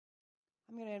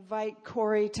I'm going to invite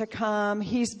Corey to come.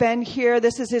 He's been here.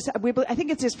 This is I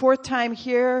think it's his fourth time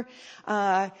here.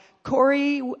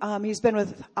 Corey, he's been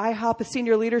with IHOP,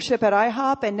 senior leadership at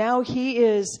IHOP, and now he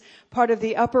is part of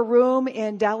the upper room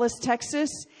in Dallas, Texas.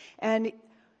 And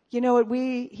you know what?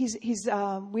 We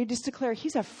just declare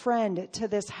he's a friend to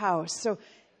this house. So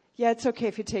yeah, it's okay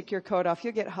if you take your coat off.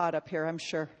 You'll get hot up here, I'm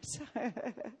sure.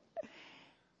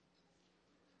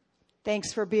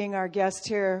 Thanks for being our guest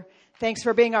here. Thanks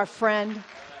for being our friend.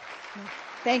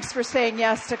 Thanks for saying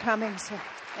yes to coming. So,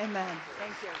 amen.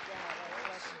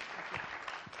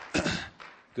 Thank you.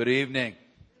 Good evening.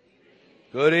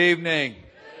 Good evening.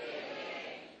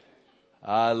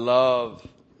 I love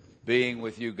being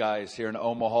with you guys here in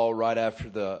Omaha right after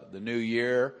the new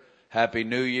year. Happy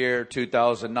New Year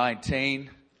 2019.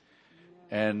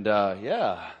 And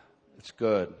it's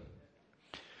good.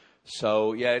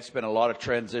 So, it's been a lot of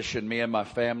transition. Me and my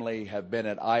family have been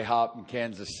at IHOP in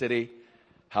Kansas City,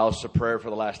 House of Prayer, for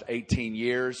the last 18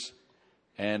 years.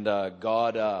 And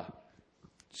God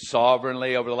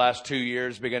sovereignly over the last 2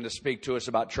 years began to speak to us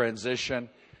about transition.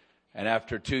 And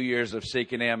after 2 years of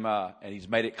seeking Him, and He's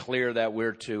made it clear that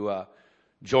we're to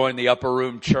join the Upper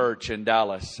Room Church in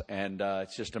Dallas. And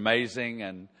it's just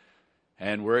amazing,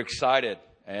 and we're excited.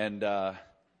 And,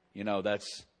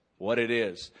 that's what it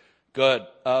is. Good.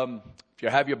 If you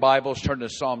have your Bibles, turn to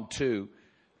Psalm 2.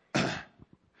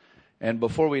 And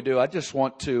before we do, I just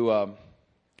want to,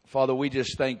 Father, we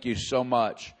just thank you so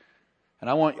much. And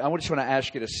I just want to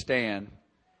ask you to stand.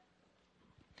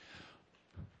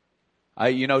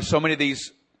 So many of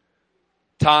these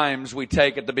times we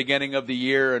take at the beginning of the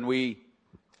year and we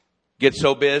get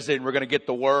so busy and we're going to get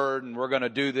the word and we're going to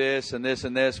do this and this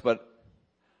and this, but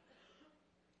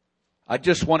I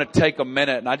just want to take a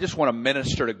minute and I just want to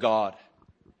minister to God.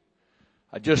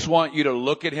 I just want you to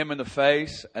look at Him in the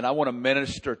face and I want to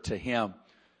minister to Him.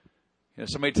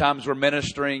 So many times we're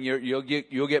ministering, you'll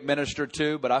get ministered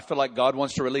to, but I feel like God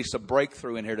wants to release a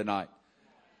breakthrough in here tonight.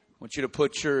 I want you to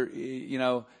put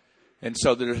and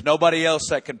so there's nobody else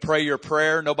that can pray your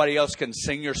prayer. Nobody else can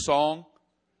sing your song.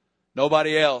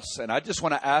 Nobody else. And I just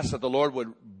want to ask that the Lord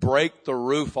would break the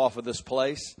roof off of this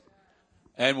place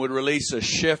and would release a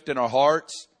shift in our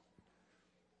hearts.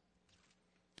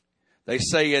 They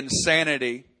say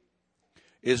insanity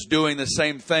is doing the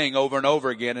same thing over and over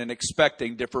again and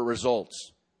expecting different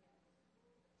results.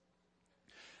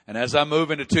 And as I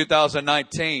move into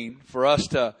 2019, for us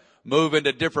to move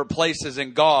into different places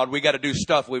in God, we got to do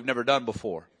stuff we've never done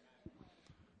before.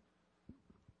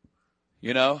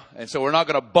 And so we're not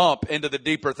going to bump into the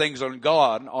deeper things on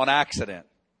God on accident.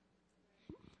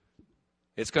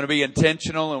 It's going to be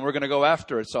intentional and we're going to go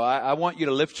after it. So I want you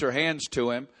to lift your hands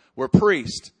to Him. We're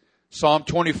priests. Psalm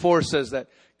 24 says that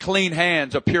clean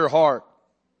hands, a pure heart.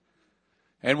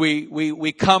 And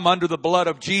we come under the blood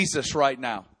of Jesus right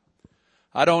now.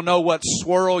 I don't know what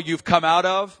swirl you've come out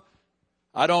of.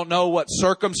 I don't know what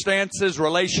circumstances,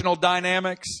 relational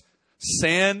dynamics,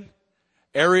 sin,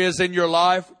 areas in your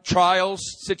life, trials,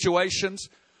 situations.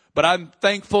 But I'm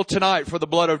thankful tonight for the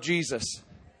blood of Jesus.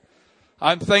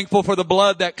 I'm thankful for the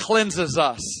blood that cleanses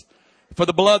us, for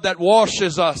the blood that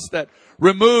washes us, that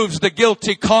removes the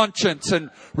guilty conscience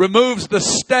and removes the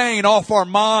stain off our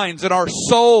minds and our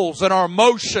souls and our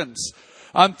emotions.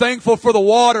 I'm thankful for the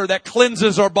water that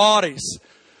cleanses our bodies.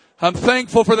 I'm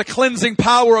thankful for the cleansing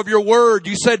power of your word.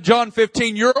 You said, John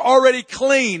 15, you're already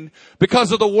clean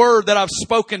because of the word that I've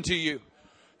spoken to you.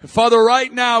 And Father,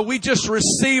 right now, we just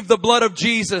receive the blood of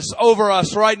Jesus over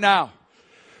us right now.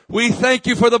 We thank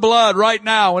you for the blood right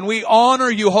now, and we honor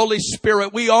you, Holy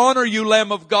Spirit. We honor you,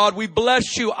 Lamb of God. We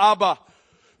bless you, Abba.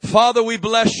 Father, we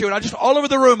bless you. And all over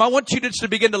the room, I want you just to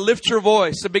begin to lift your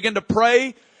voice and begin to pray.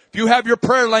 If you have your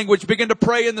prayer language, begin to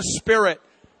pray in the Spirit.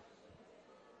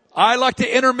 I like to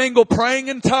intermingle praying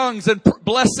in tongues and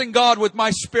blessing God with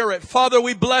my spirit. Father,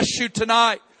 we bless you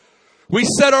tonight. We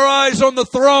set our eyes on the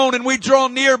throne and we draw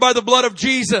near by the blood of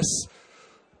Jesus.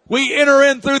 We enter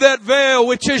in through that veil,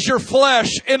 which is your flesh,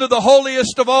 into the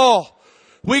holiest of all.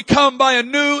 We come by a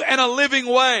new and a living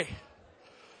way.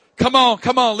 Come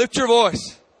on, lift your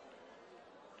voice.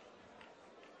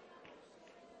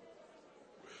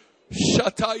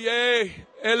 Shataye,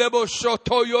 elebo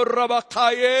shoto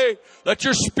yorabakaye. Let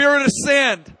your spirit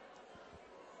ascend.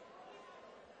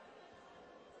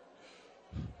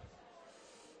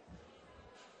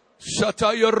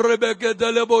 Shataye rebeke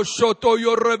delebo shoto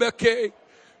yorebeke.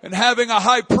 And having a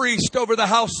high priest over the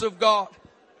house of God.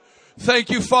 Thank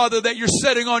you, Father, that you're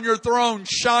sitting on your throne,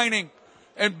 shining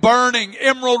and burning,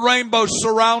 emerald rainbows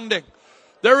surrounding.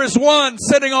 There is one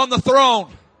sitting on the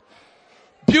throne.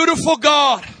 Beautiful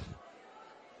God.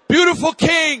 Beautiful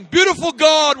King, beautiful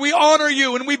God, we honor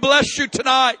you and we bless you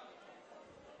tonight.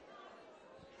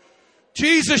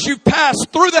 Jesus, you've passed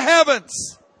through the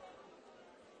heavens.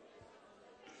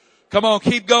 Come on,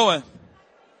 keep going.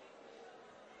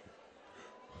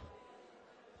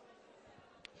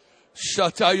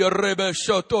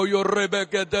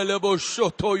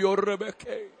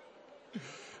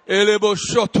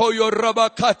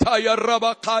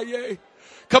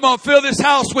 Come on, fill this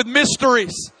house with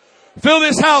mysteries. Fill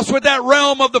this house with that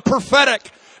realm of the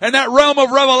prophetic and that realm of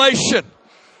revelation.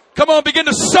 Come on, begin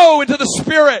to sow into the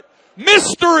Spirit.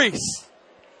 Mysteries.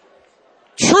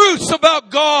 Truths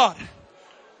about God.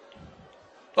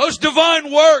 Those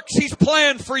divine works He's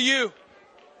planned for you.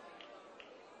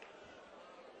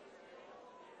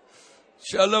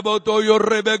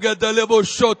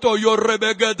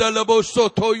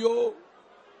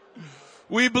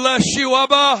 We bless you,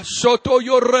 Abba.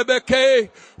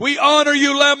 We honor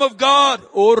you, Lamb of God.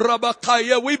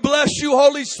 We bless you,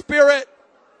 Holy Spirit.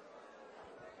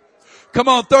 Come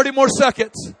on, 30 more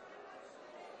seconds.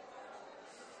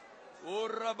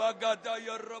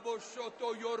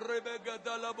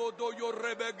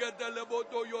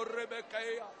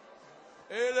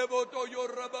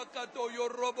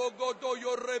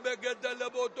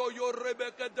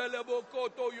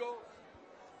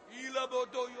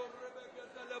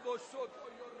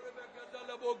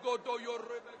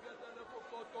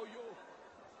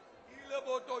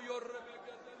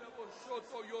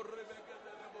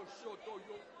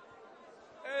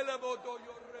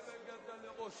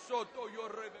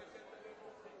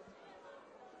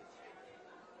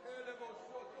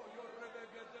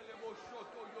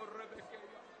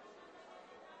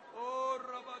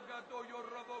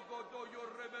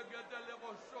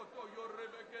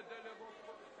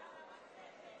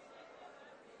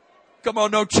 Come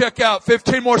on, don't check out.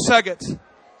 15 more seconds.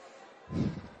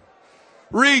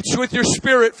 Reach with your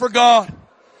spirit for God.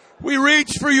 We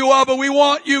reach for you, Abba. We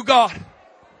want you, God.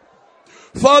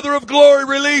 Father of glory,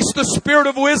 release the spirit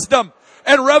of wisdom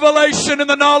and revelation in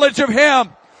the knowledge of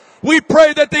Him. We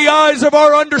pray that the eyes of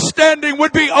our understanding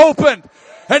would be opened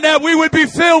and that we would be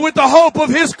filled with the hope of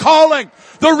His calling,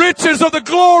 the riches of the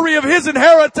glory of His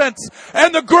inheritance,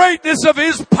 and the greatness of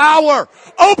His power.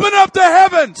 Open up the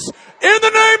heavens. In the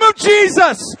name of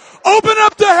Jesus, open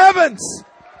up the heavens.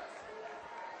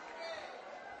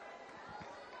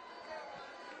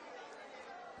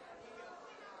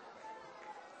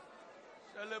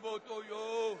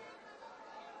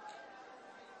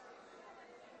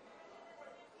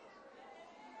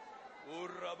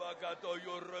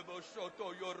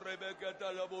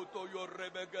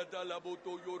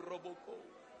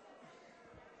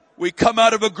 We come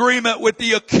out of agreement with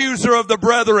the accuser of the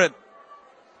brethren.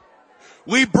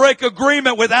 We break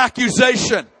agreement with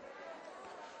accusation.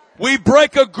 We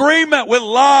break agreement with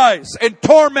lies and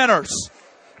tormentors.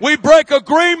 We break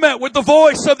agreement with the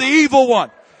voice of the evil one.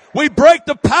 We break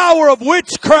the power of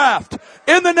witchcraft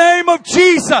in the name of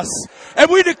Jesus. And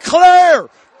we declare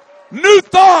new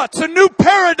thoughts, a new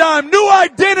paradigm, new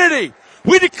identity.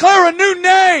 We declare a new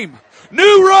name,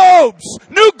 new robes,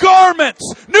 new garments,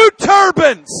 new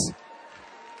turbans.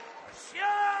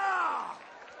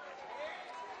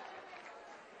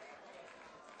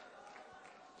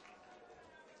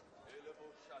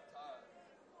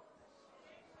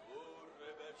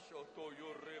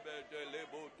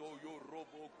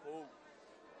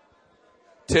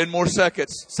 Ten more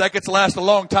seconds. Seconds last a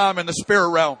long time in the spirit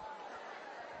realm.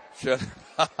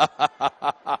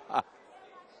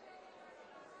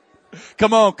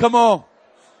 Come on, come on.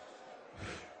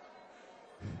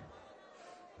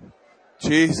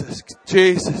 Jesus,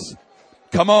 Jesus.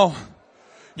 Come on.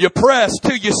 You press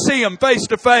till you see Him face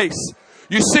to face.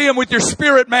 You see Him with your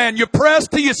spirit, man. You press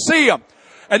till you see Him.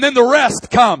 And then the rest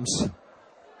comes.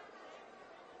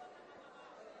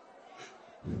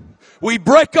 We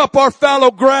break up our fallow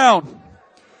ground.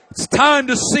 It's time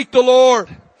to seek the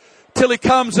Lord till He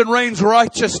comes and rains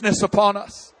righteousness upon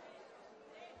us.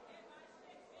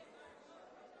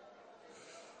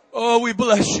 Oh, we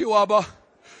bless you, Abba.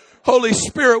 Holy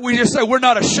Spirit, we just say we're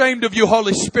not ashamed of you,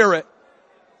 Holy Spirit.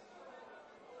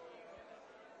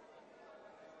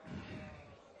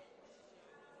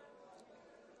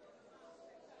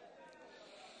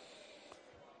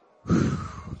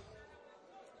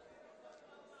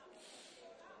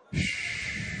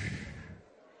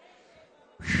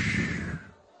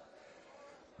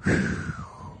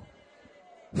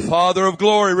 Father of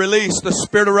glory, release the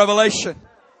spirit of revelation.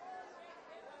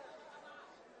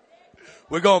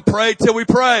 We're going to pray till we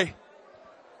pray.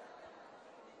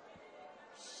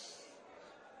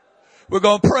 We're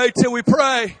going to pray till we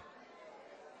pray.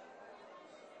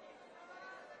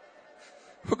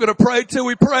 We're going to pray till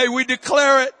we pray. We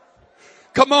declare it.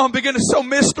 Come on, begin to sow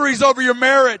mysteries over your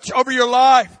marriage, over your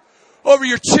life, over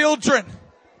your children.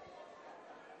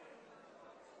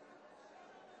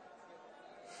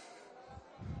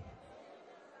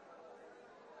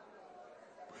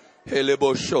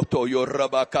 Elebo shoto yo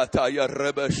rabakata ya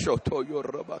rebe shoto yo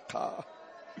rabaka.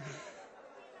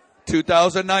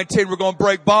 2019, we're going to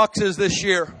break boxes this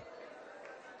year.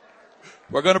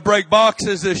 We're going to break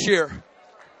boxes this year.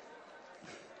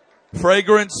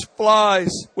 Fragrance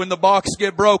flies when the box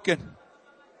get broken.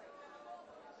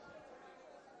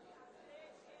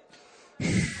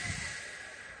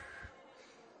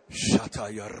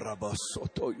 Shata ya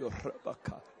rabasoto yo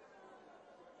rabaka.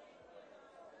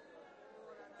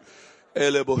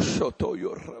 Elebo shoto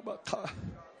yo rabaka.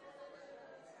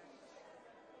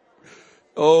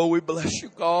 Oh, we bless you,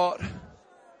 God.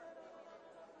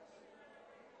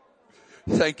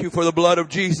 Thank you for the blood of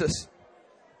Jesus.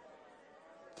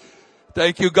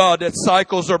 Thank you, God, that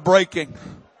cycles are breaking.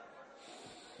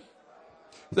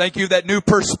 Thank you that new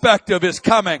perspective is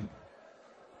coming.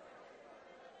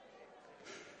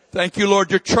 Thank you, Lord,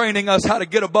 you're training us how to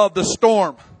get above the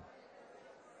storm.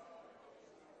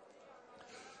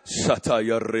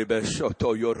 Shataya rebe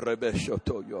shoto yo rebe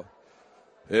shoto yo.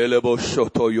 Elebo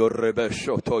shoto yo rebe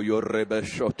shoto yo rebe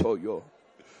shoto yo.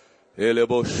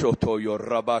 Elebo shoto yo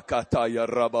rabakata ya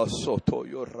rabasoto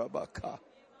yo rabaka.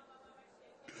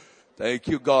 Thank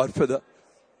you, God, for the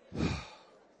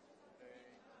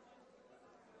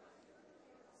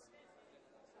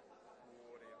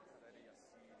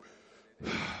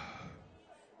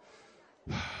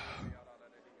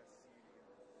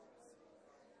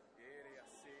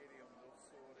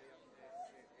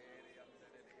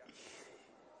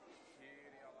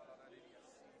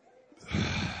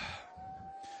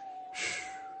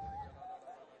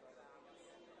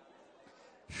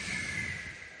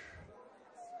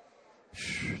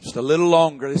just a little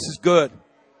longer. This is good.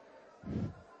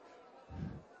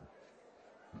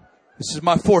 This is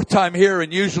my 4th time here,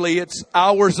 and usually it's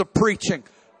hours of preaching.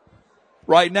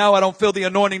 Right now, I don't feel the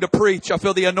anointing to preach. I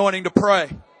feel the anointing to pray.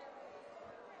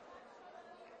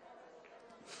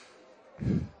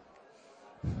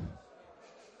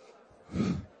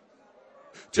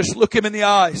 Just look him in the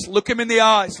eyes. Look him in the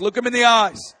eyes. Look him in the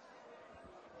eyes.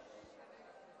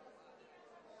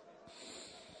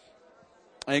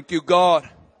 Thank you, God.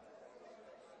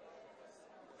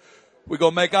 We're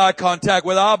going to make eye contact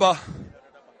with Abba.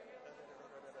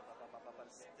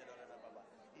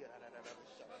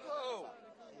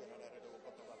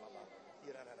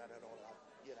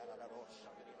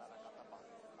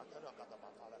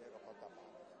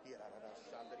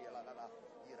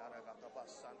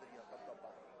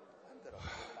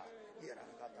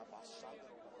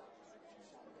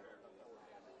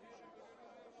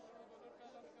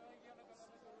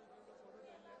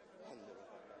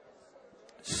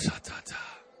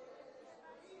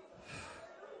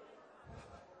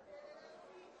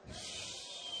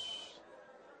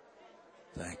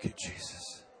 Thank you,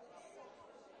 Jesus.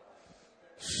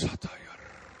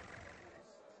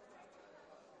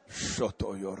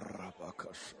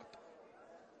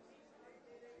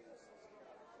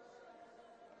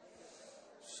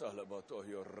 Salabato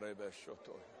yo rebe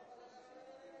shoto.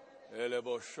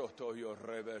 Elebo shoto yo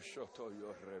rebe shoto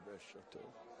yo rebe shoto.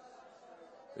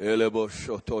 Elebo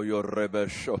shoto yo rebe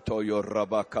shoto yo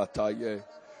rabakataye.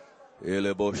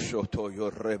 Elebo shoto yo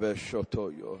rebe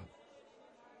shoto yo.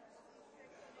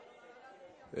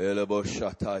 Elebo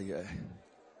shataye.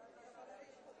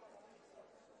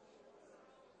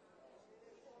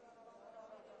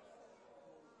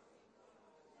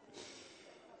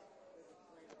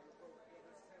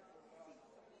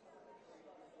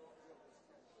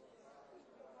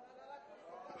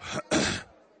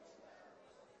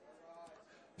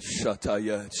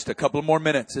 Shataya. Just a couple more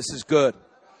minutes. This is good.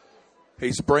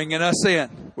 He's bringing us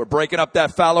in. We're breaking up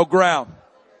that fallow ground.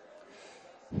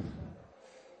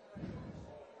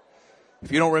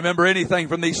 If you don't remember anything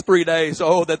from these 3 days,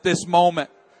 that this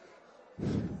moment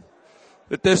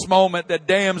that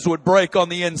dams would break on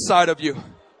the inside of you.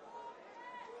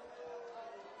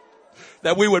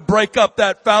 That we would break up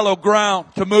that fallow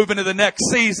ground to move into the next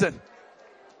season.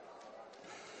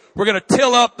 We're going to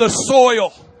till up the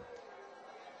soil.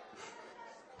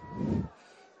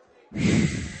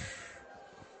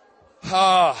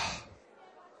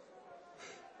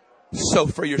 Sow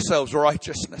for yourselves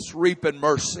righteousness, reap in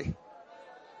mercy.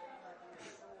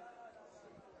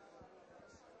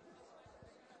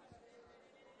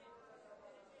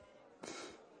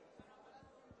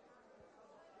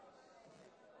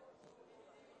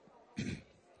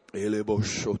 Elebo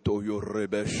shoto yo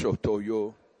rebe shoto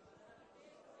yo.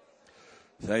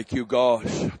 Thank you, God.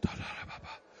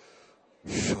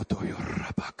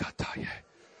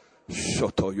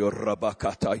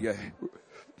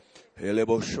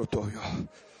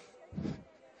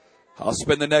 I'll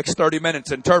spend the next 30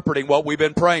 minutes interpreting what we've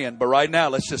been praying, but right now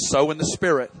let's just sow in the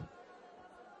Spirit.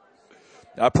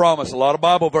 I promise a lot of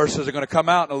Bible verses are going to come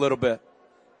out in a little bit.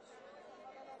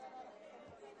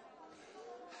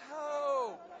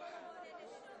 Oh.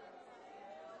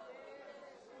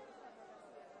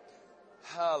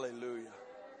 Hallelujah.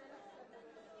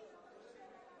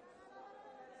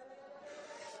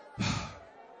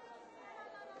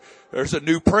 There's a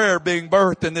new prayer being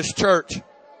birthed in this church.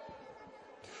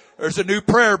 There's a new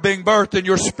prayer being birthed in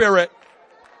your spirit.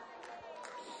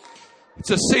 It's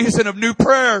a season of new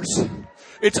prayers.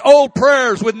 It's old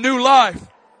prayers with new life.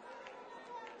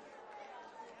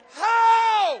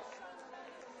 How?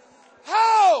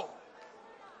 How?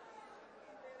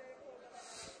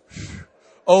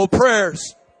 Old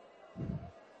prayers.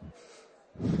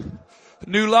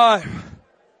 New life.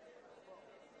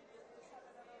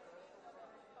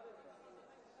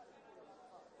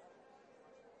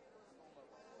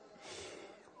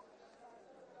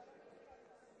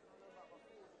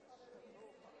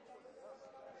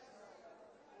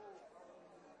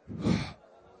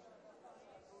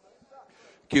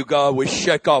 You, God, we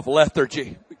shake off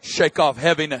lethargy. We shake off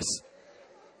heaviness.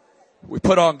 We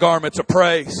put on garments of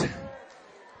praise.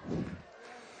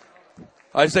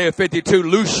 Isaiah 52,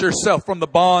 loose yourself from the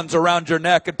bonds around your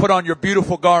neck and put on your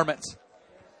beautiful garments.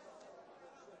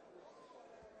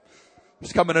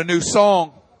 There's coming a new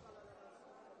song.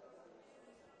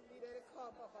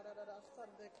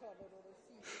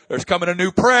 There's coming a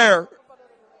new prayer.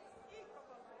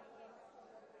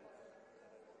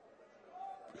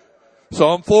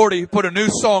 Psalm 40, put a new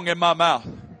song in my mouth.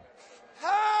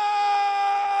 How?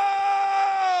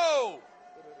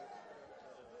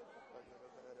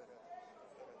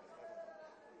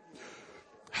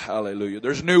 Hallelujah.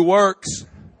 There's new works.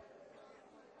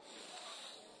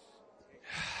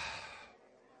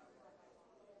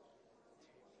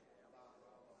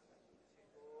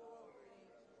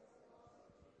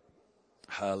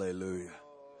 Hallelujah.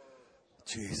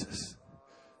 Jesus.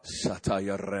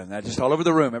 Now just all over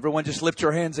the room. Everyone just lift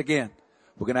your hands again.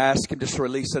 We're going to ask him just to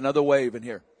release another wave in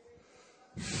here.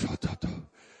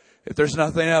 If there's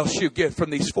nothing else you get from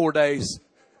these 4 days,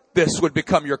 this would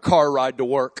become your car ride to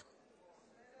work.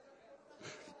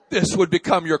 This would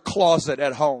become your closet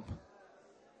at home.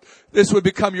 This would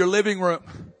become your living room.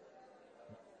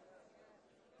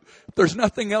 If there's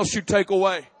nothing else you take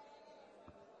away.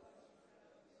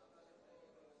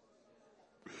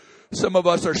 Some of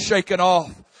us are shaking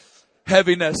off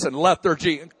heaviness and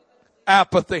lethargy and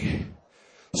apathy,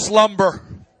 slumber.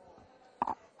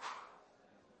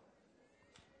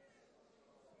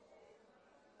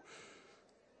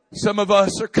 Some of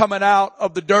us are coming out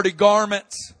of the dirty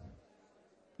garments.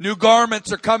 New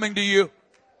garments are coming to you.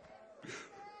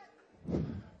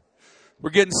 We're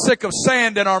getting sick of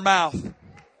sand in our mouth.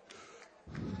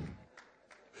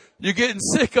 You're getting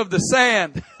sick of the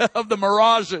sand, of the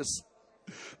mirages.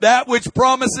 That which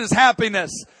promises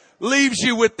happiness leaves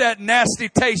you with that nasty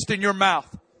taste in your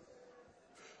mouth.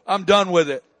 I'm done with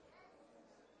it.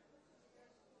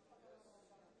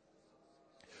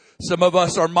 Some of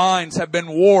us, our minds have been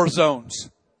war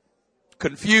zones.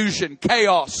 Confusion,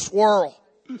 chaos, swirl.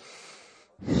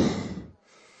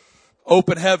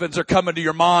 Open heavens are coming to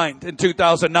your mind in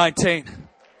 2019.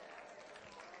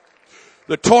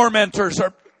 The tormentors,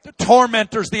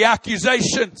 the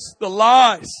accusations, the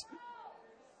lies.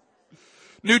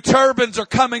 New turbans are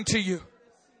coming to you.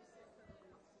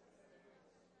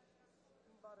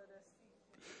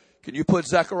 Can you put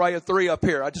Zechariah 3 up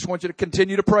here? I just want you to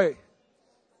continue to pray.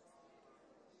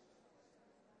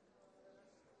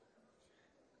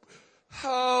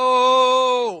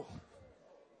 Oh,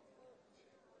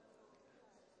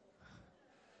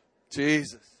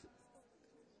 Jesus.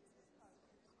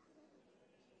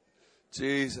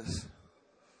 Jesus.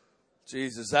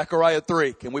 Jesus. Zechariah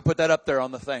 3. Can we put that up there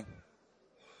on the thing?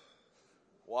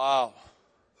 Wow.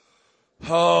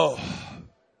 Oh.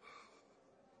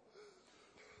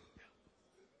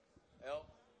 Help.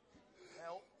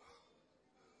 Help.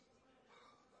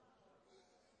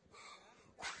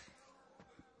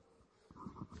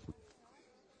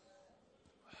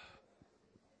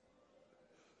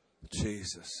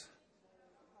 Jesus.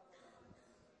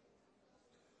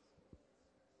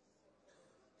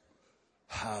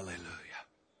 Hallelujah.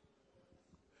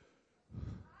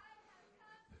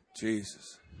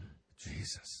 Jesus.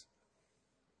 Jesus.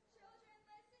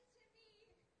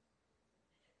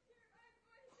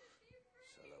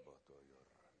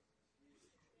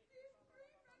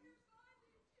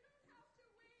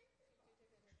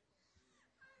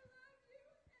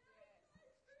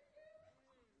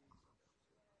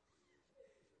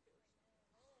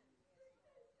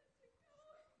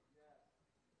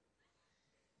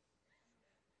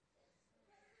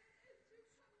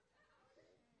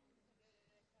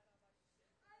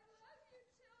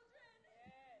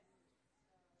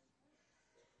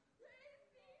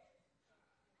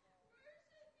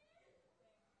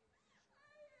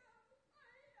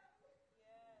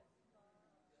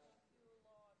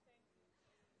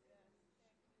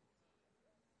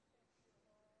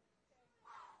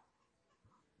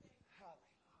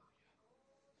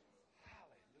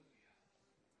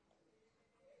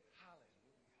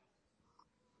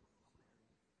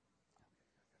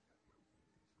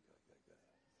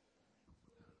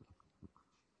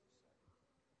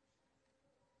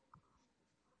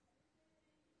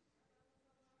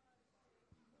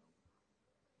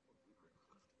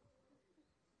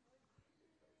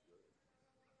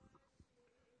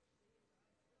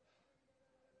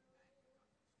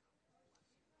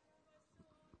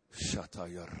 I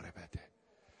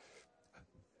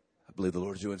believe the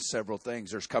Lord's doing several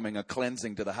things. There's coming a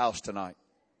cleansing to the house tonight.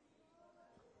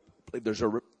 I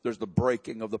believe there's the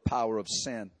breaking of the power of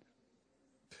sin.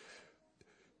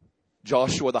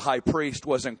 Joshua, the high priest,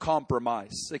 was in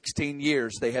compromise. 16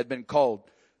 years they had been called.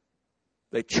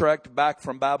 They trekked back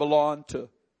from Babylon to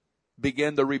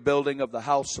begin the rebuilding of the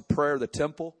house of prayer, the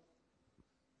temple.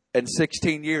 And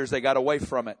 16 years they got away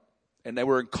from it. And they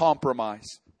were in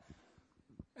compromise.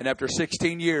 And after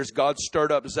 16 years, God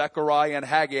stirred up Zechariah and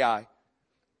Haggai,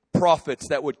 prophets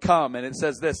that would come. And it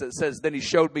says this, it says, then he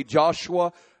showed me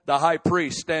Joshua, the high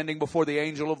priest, standing before the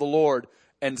angel of the Lord,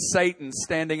 and Satan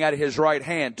standing at his right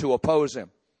hand to oppose him.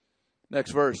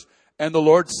 Next verse. And the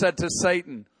Lord said to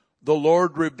Satan, the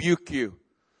Lord rebuke you.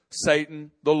 Satan,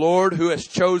 the Lord who has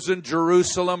chosen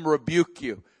Jerusalem rebuke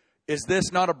you. Is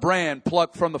this not a brand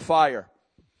plucked from the fire?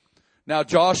 Now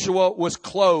Joshua was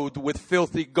clothed with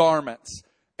filthy garments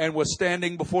and was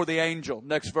standing before the angel.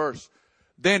 Next verse.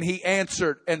 Then he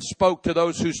answered and spoke to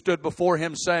those who stood before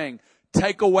him, saying,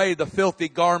 take away the filthy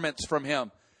garments from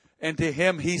him. And to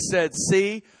him he said,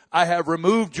 see, I have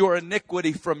removed your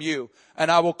iniquity from you, and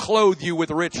I will clothe you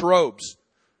with rich robes.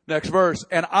 Next verse.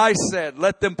 And I said,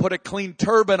 let them put a clean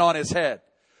turban on his head.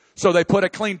 So they put a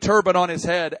clean turban on his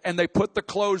head, and they put the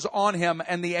clothes on him,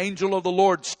 and the angel of the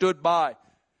Lord stood by.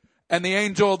 And the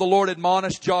angel of the Lord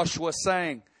admonished Joshua,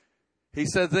 saying, he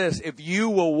said this, if you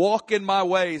will walk in my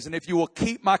ways, and if you will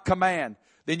keep my command,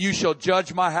 then you shall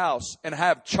judge my house and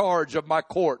have charge of my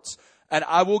courts. And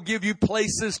I will give you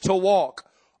places to walk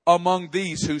among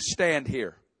these who stand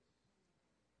here.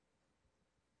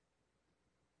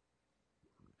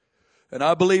 And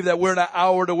I believe that we're in an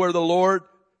hour to where the Lord,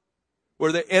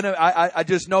 where the enemy, I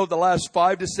just know the last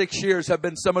 5 to 6 years have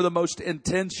been some of the most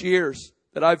intense years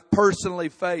that I've personally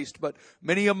faced. But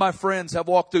many of my friends have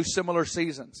walked through similar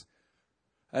seasons.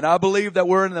 And I believe that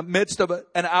we're in the midst of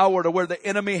an hour to where the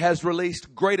enemy has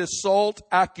released great assault,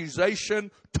 accusation,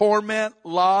 torment,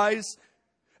 lies.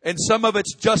 And some of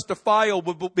it's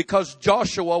justifiable because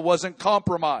Joshua wasn't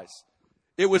compromised.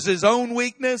 It was his own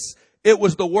weakness. It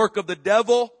was the work of the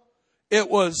devil. It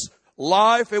was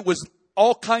life. It was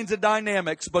all kinds of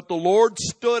dynamics. But the Lord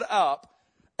stood up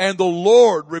and the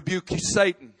Lord rebuked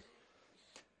Satan.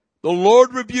 The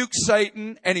Lord rebuked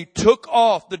Satan and he took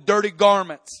off the dirty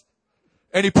garments.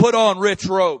 And he put on rich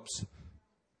robes.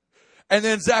 And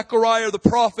then Zechariah the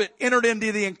prophet entered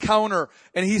into the encounter.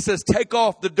 And he says, take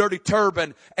off the dirty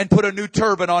turban and put a new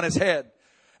turban on his head.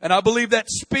 And I believe that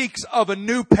speaks of a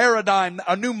new paradigm,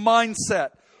 a new mindset.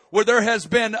 Where there has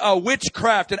been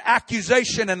witchcraft and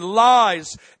accusation and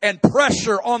lies and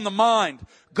pressure on the mind.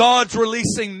 God's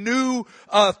releasing new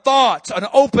thoughts, an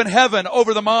open heaven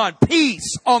over the mind,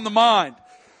 peace on the mind.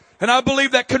 And I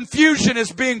believe that confusion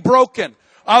is being broken.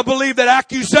 I believe that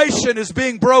accusation is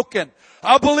being broken.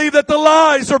 I believe that the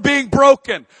lies are being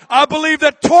broken. I believe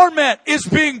that torment is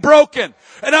being broken.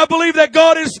 And I believe that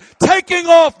God is taking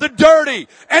off the dirty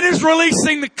and is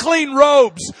releasing the clean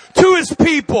robes to His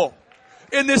people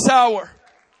in this hour.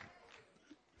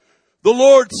 The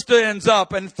Lord stands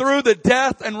up, and through the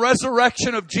death and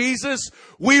resurrection of Jesus,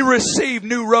 we receive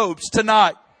new robes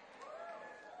tonight.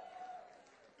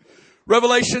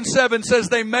 Revelation 7 says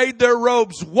they made their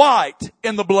robes white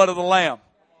in the blood of the Lamb.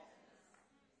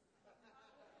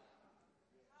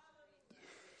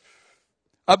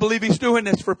 I believe He's doing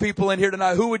this for people in here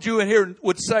tonight. Who would you in here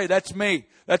would say, that's me.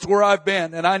 That's where I've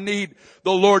been. And I need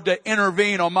the Lord to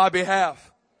intervene on my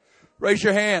behalf. Raise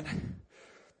your hand.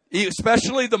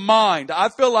 Especially the mind. I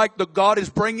feel like God is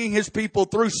bringing His people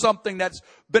through something that's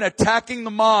been attacking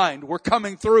the mind. We're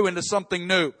coming through into something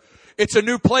new. It's a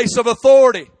new place of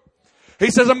authority. He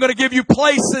says, I'm going to give you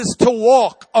places to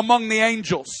walk among the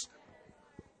angels.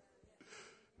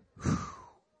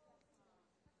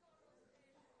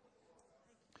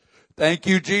 Thank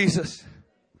you, Jesus.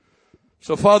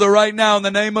 So, Father, right now, in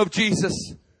the name of Jesus,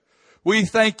 we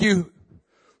thank you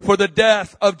for the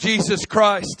death of Jesus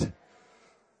Christ.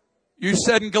 You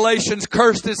said in Galatians,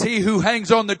 cursed is he who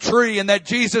hangs on the tree, and that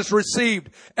Jesus received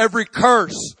every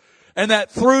curse. And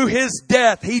that through His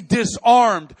death, He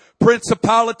disarmed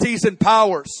principalities and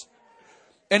powers.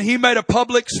 And He made a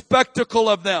public spectacle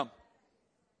of them.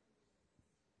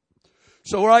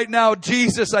 So right now,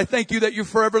 Jesus, I thank you that you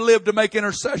forever live to make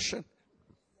intercession.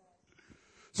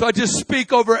 So I just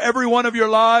speak over every one of your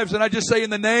lives, and I just say in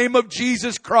the name of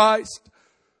Jesus Christ,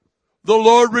 the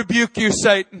Lord rebuke you,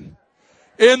 Satan.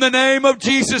 In the name of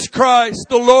Jesus Christ,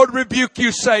 the Lord rebuke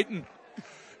you, Satan.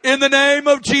 In the name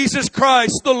of Jesus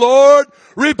Christ, the Lord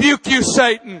rebuke you,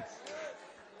 Satan.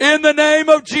 In the name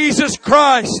of Jesus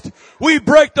Christ, we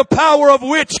break the power of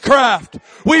witchcraft.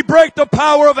 We break the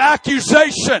power of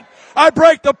accusation. I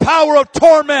break the power of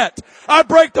torment. I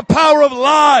break the power of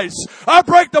lies. I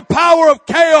break the power of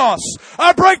chaos.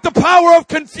 I break the power of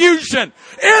confusion.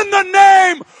 In the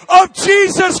name of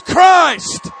Jesus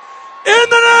Christ. In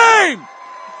the name.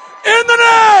 In the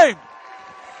name.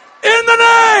 In the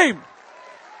name.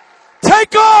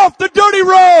 Take off the dirty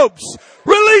robes.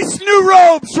 Release new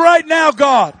robes right now,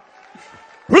 God.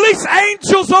 Release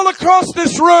angels all across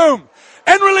this room.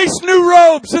 And release new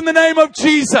robes in the name of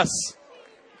Jesus.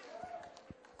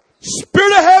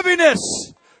 Spirit of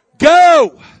heaviness,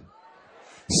 go.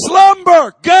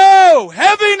 Slumber, go.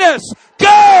 Heaviness,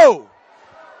 go.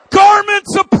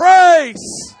 Garments of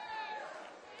praise.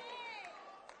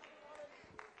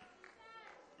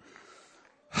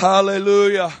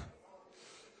 Hallelujah.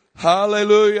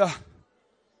 Hallelujah.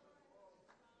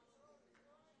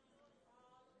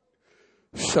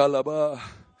 Shalabah.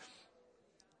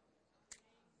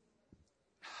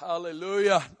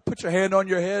 Hallelujah. Put your hand on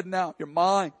your head now, your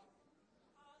mind.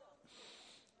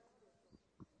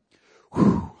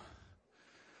 Whew.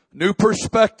 New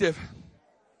perspective.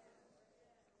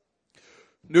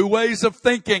 New ways of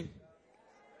thinking.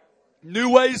 New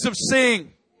ways of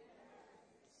seeing.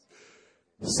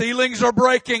 Ceilings are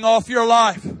breaking off your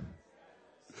life.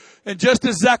 And just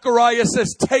as Zechariah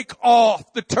says, take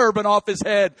off the turban off his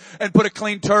head and put a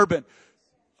clean turban.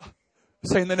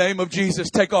 Say in the name of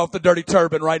Jesus, take off the dirty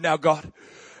turban right now, God.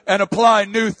 And apply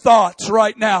new thoughts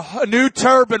right now. A new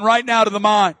turban right now to the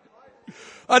mind.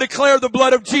 I declare the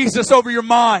blood of Jesus over your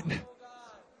mind.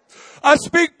 I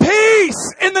speak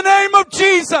peace in the name of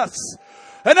Jesus.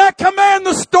 And I command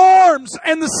the storms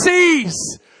and the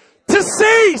seas to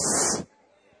cease.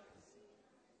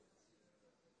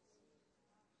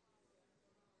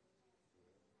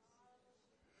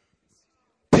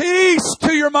 Peace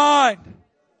to your mind.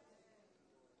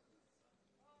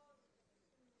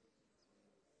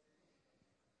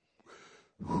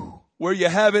 Where you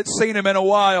haven't seen him in a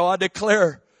while, I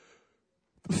declare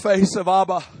the face of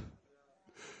Abba,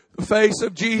 the face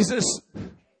of Jesus.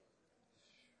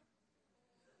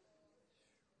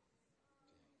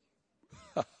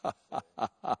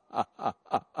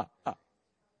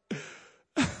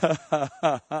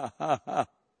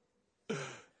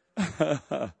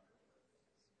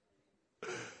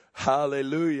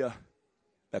 Hallelujah.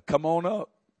 Now come on up.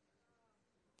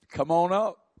 Come on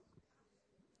up.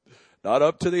 Not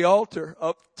up to the altar,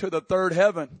 up to the third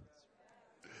heaven.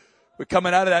 We're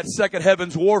coming out of that second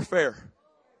heaven's warfare.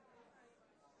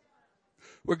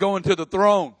 We're going to the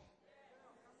throne.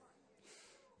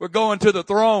 We're going to the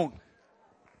throne.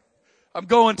 I'm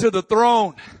going to the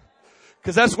throne.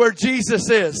 Because that's where Jesus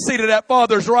is, seated at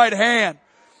Father's right hand.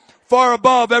 Far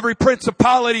above every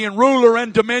principality and ruler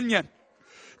and dominion.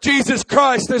 Jesus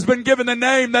Christ has been given the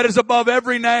name that is above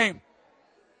every name.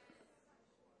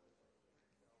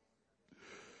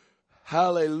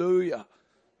 Hallelujah.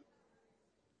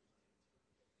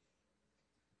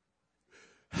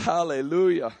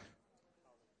 Hallelujah.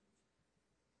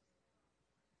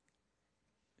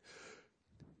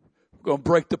 We're going to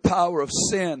break the power of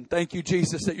sin. Thank you,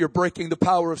 Jesus, that you're breaking the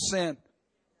power of sin.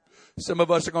 Some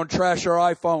of us are going to trash our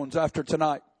iPhones after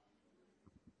tonight.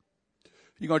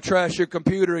 You're going to trash your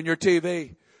computer and your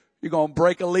TV. You're going to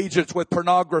break allegiance with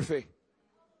pornography.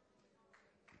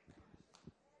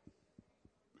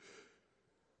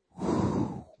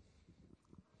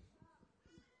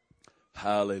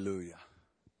 Hallelujah.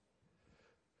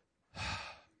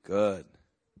 Good.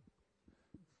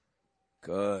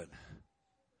 Good.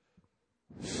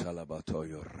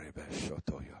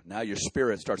 Now your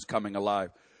spirit starts coming alive.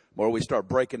 The more we start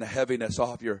breaking the heaviness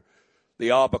off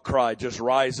the Abba cry just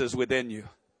rises within you.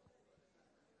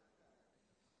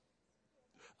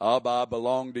 Abba, I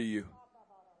belong to you.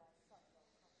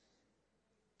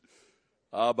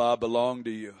 Abba, I belong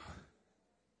to you.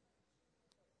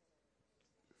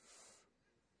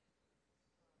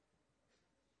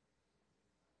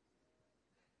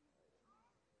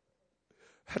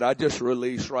 And I just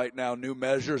release right now new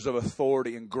measures of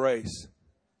authority and grace.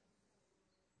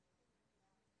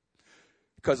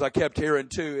 Because I kept hearing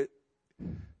too,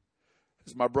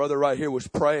 as my brother right here was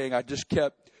praying, I just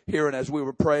kept hearing as we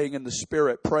were praying in the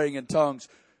Spirit, praying in tongues.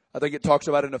 I think it talks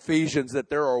about in Ephesians that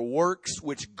there are works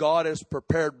which God has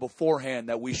prepared beforehand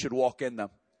that we should walk in them.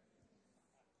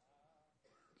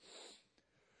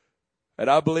 And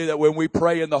I believe that when we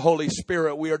pray in the Holy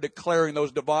Spirit, we are declaring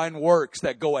those divine works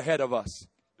that go ahead of us.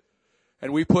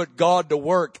 And we put God to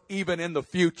work even in the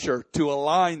future to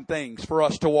align things for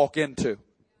us to walk into.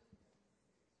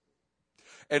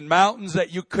 And mountains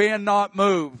that you cannot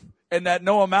move and that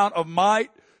no amount of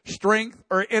might, strength,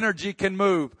 or energy can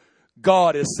move.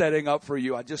 God is setting up for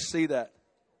you. I just see that.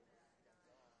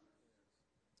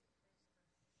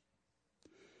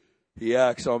 He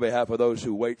acts on behalf of those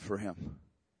who wait for Him.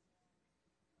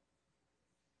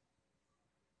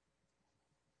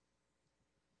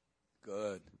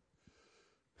 Good.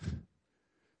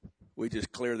 We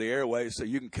just clear the airways so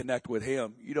you can connect with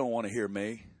Him. You don't want to hear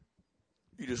me.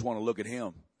 You just want to look at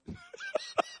Him. I'm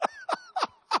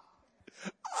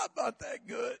not that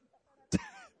good.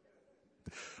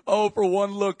 Oh, for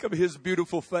one look of His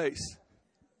beautiful face.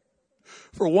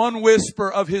 For one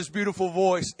whisper of His beautiful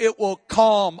voice, it will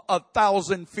calm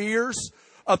 1,000 fears,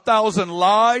 1,000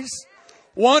 lies.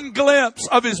 One glimpse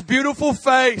of His beautiful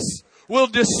face will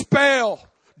dispel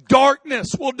darkness,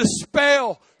 will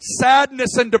dispel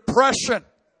sadness and depression.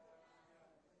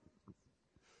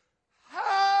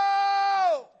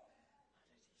 How?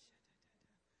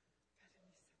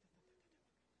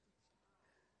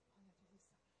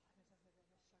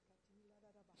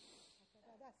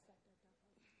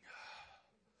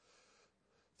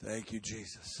 Thank you,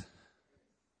 Jesus.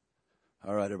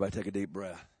 All right, everybody take a deep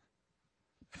breath.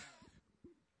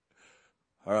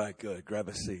 All right, good. Grab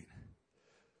a seat.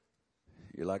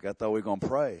 You're like, I thought we were going to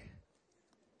pray.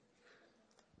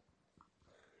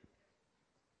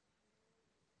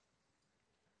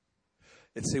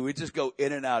 And see, we just go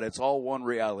in and out. It's all one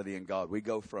reality in God. We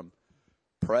go from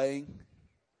praying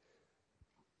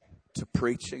to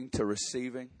preaching to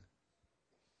receiving.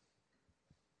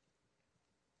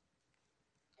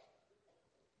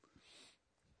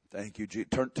 Thank you, Jesus.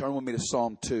 Turn with me to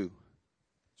Psalm 2.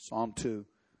 Psalm 2.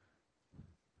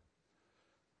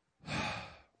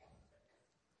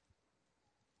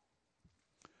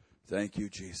 Thank you,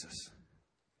 Jesus.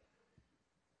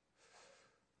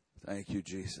 Thank you,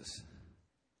 Jesus.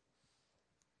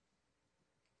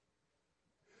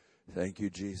 Thank you,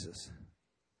 Jesus.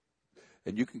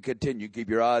 And you can continue. Keep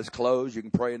your eyes closed. You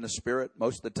can pray in the Spirit.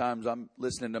 Most of the times I'm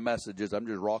listening to messages, I'm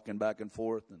just rocking back and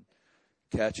forth and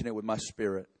catching it with my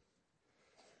spirit.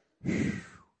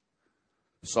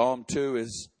 Psalm 2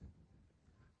 is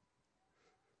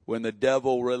when the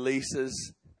devil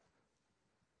releases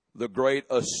the great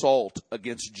assault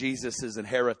against Jesus'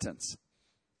 inheritance.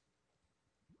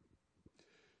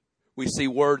 We see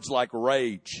words like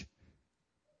rage.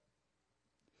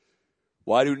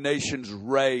 Why do nations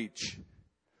rage?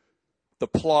 The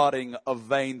plotting of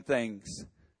vain things.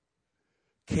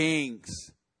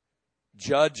 Kings,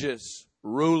 judges,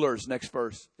 rulers. Next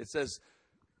verse. It says,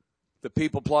 the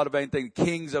people plot a vain thing.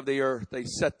 Kings of the earth, they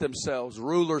set themselves.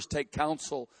 Rulers take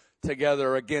counsel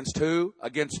together against who?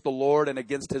 Against the Lord and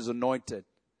against His anointed.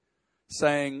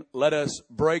 Saying, let us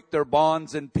break their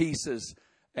bonds in pieces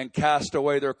and cast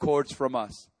away their cords from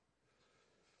us.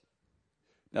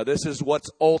 Now this is what's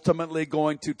ultimately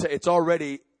going to take. It's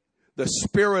already, the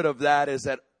spirit of that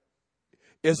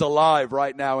is alive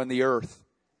right now in the earth.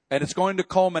 And it's going to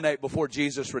culminate before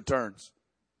Jesus returns.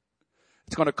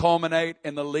 It's going to culminate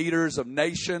in the leaders of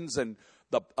nations and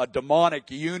a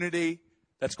demonic unity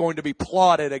that's going to be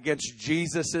plotted against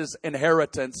Jesus'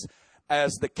 inheritance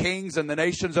as the kings and the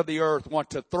nations of the earth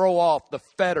want to throw off the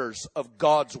fetters of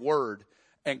God's word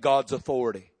and God's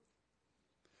authority.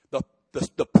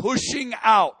 The pushing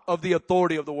out of the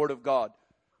authority of the Word of God.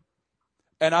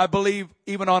 And I believe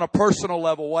even on a personal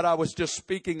level, what I was just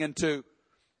speaking into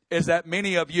is that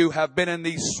many of you have been in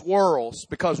these swirls,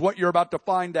 because what you're about to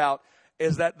find out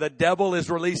is that the devil is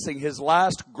releasing his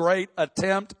last great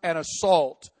attempt and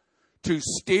assault to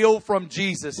steal from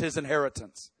Jesus His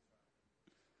inheritance.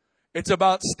 It's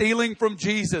about stealing from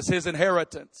Jesus His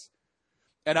inheritance.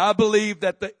 And I believe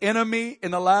that the enemy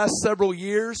in the last several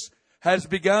years has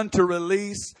begun to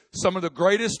release some of the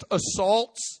greatest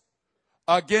assaults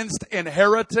against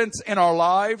inheritance in our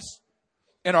lives,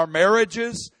 in our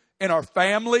marriages, in our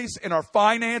families, in our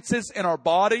finances, in our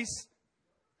bodies.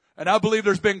 And I believe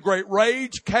there's been great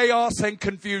rage, chaos, and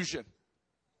confusion.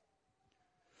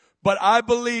 But I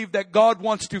believe that God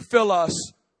wants to fill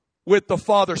us with the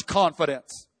Father's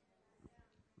confidence.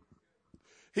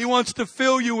 He wants to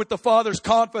fill you with the Father's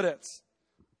confidence.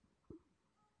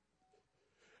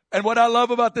 And what I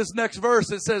love about this next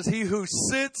verse, it says, He who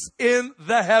sits in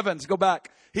the heavens. Go back.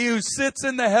 He who sits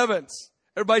in the heavens.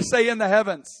 Everybody say in the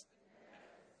heavens.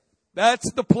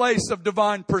 That's the place of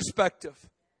divine perspective.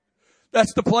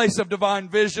 That's the place of divine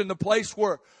vision. The place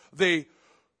where the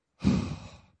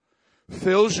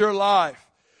fills your life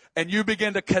and you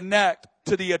begin to connect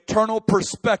to the eternal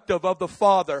perspective of the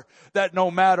Father, that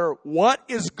no matter what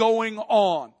is going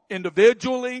on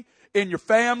individually, in your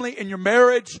family, in your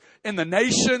marriage, in the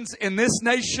nations, in this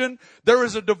nation, there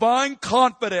is a divine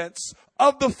confidence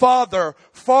of the Father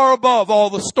far above all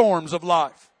the storms of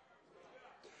life.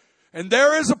 And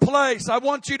there is a place, I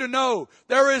want you to know,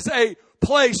 there is a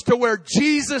place to where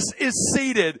Jesus is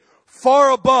seated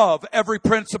far above every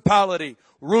principality,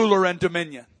 ruler, and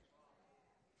dominion.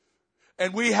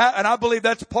 And and I believe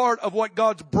that's part of what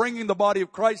God's bringing the body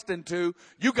of Christ into.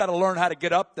 You got to learn how to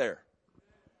get up there.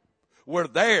 We're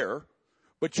there,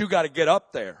 but you got to get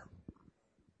up there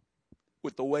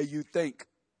with the way you think.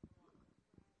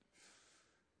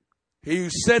 He who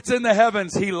sits in the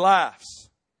heavens, he laughs.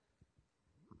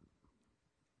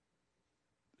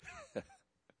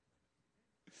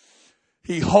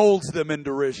 He holds them in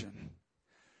derision.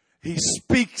 He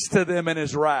speaks to them in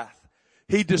his wrath.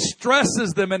 He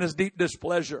distresses them in his deep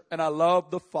displeasure. And I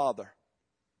love the Father.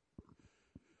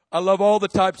 I love all the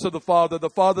types of the Father. The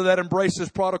Father that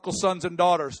embraces prodigal sons and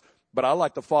daughters. But I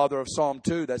like the Father of Psalm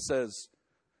 2 that says,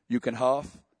 you can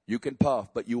huff, you can puff,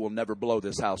 but you will never blow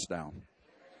this house down.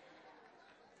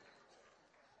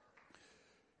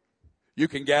 You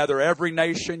can gather every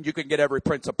nation. You can get every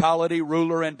principality,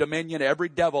 ruler, and dominion, every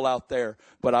devil out there.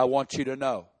 But I want you to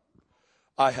know,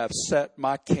 I have set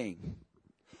my king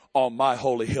on my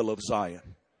holy hill of Zion.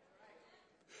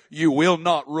 You will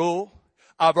not rule.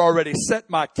 I've already set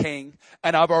my king,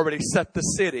 and I've already set the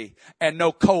city, and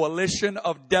no coalition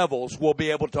of devils will be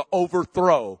able to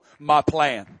overthrow my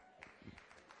plan.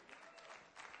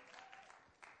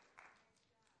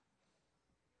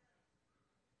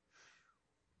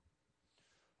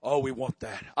 Oh, we want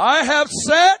that. I have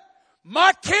set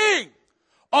my king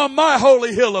on my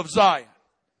holy hill of Zion.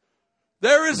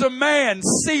 There is a man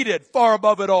seated far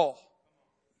above it all.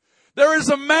 There is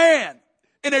a man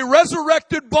in a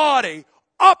resurrected body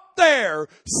up there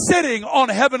sitting on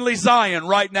heavenly Zion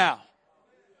right now.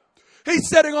 He's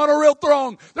sitting on a real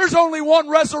throne. There's only one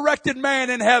resurrected man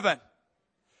in heaven.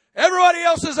 Everybody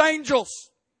else is angels.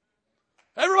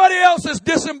 Everybody else is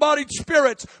disembodied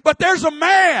spirits. But there's a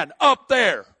man up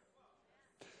there.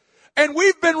 And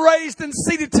we've been raised and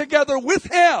seated together with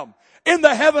him in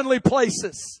the heavenly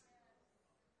places.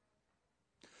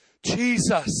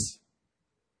 Jesus.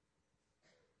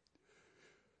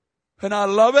 And I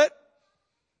love it.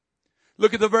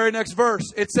 Look at the very next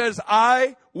verse. It says,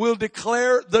 I will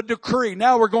declare the decree.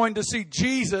 Now we're going to see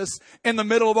Jesus in the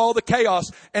middle of all the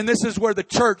chaos. And this is where the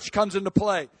church comes into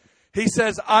play. He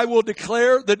says, I will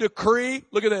declare the decree.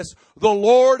 Look at this. The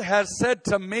Lord has said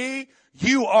to me,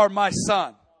 you are my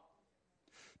son.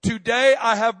 Today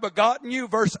I have begotten you.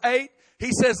 Verse 8.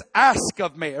 He says, ask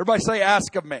of me. Everybody say,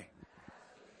 ask of me.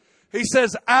 He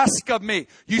says, ask of me.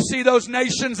 You see those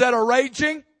nations that are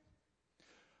raging?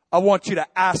 I want you to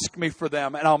ask me for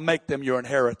them, and I'll make them your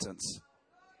inheritance.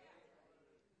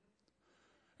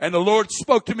 And the Lord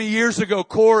spoke to me years ago,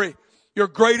 Corey, your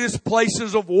greatest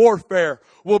places of warfare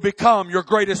will become your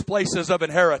greatest places of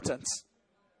inheritance.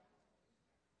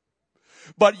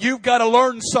 But you've got to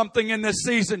learn something in this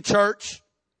season, church.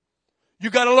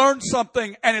 You've got to learn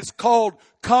something, and it's called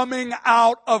coming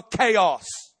out of chaos.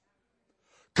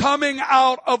 Coming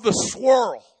out of the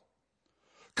swirl.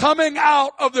 Coming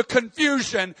out of the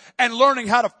confusion and learning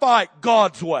how to fight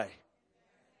God's way.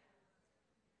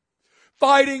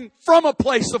 Fighting from a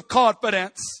place of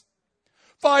confidence.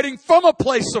 Fighting from a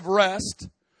place of rest.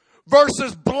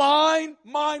 Versus blind,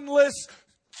 mindless,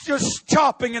 just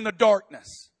chopping in the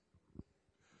darkness.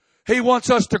 He wants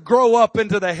us to grow up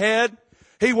into the head.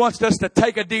 He wants us to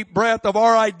take a deep breath of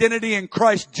our identity in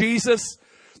Christ Jesus.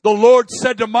 The Lord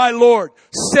said to my Lord,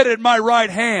 sit at my right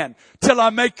hand till I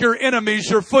make your enemies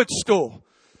your footstool.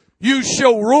 You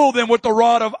shall rule them with the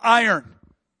rod of iron.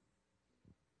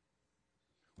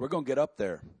 We're going to get up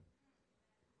there.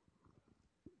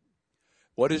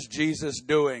 What is Jesus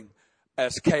doing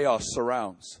as chaos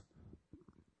surrounds?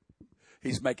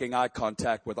 He's making eye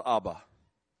contact with Abba.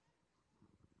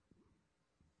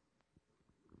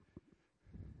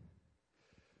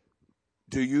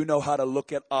 Do you know how to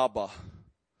look at Abba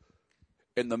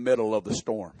in the middle of the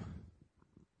storm?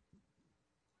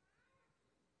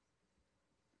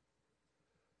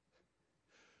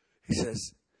 He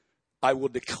says, I will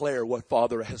declare what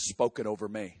Father has spoken over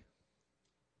me.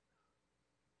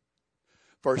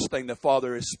 First thing the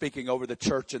Father is speaking over the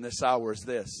church in this hour is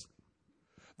this: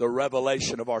 the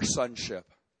revelation of our sonship.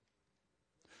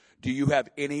 Do you have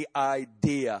any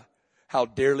idea how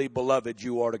dearly beloved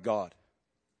you are to God?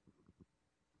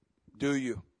 Do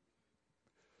you?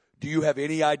 Do you have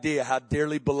any idea how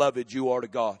dearly beloved you are to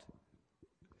God?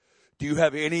 Do you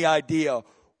have any idea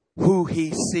who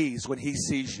He sees when He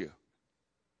sees you?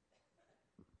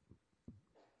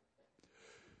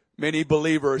 Many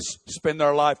believers spend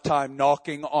their lifetime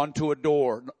knocking onto a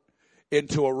door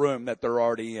into a room that they're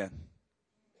already in.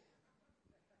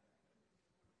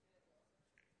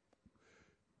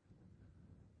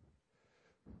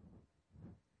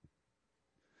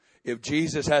 If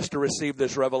Jesus has to receive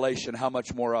this revelation, how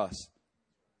much more us?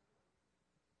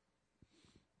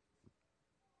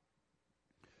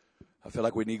 I feel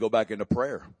like we need to go back into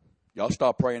prayer. Y'all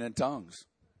stop praying in tongues.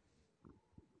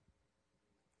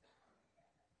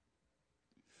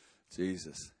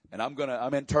 Jesus. And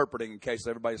I'm interpreting in case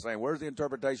everybody's saying, where's the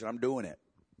interpretation? I'm doing it.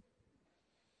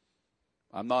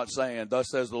 I'm not saying, thus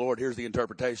says the Lord, here's the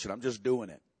interpretation. I'm just doing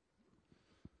it.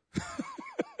 In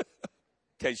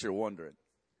case you're wondering.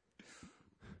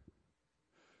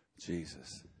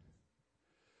 Jesus.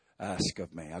 Ask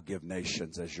of me. I'll give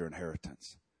nations as your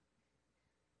inheritance.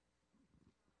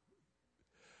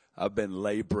 I've been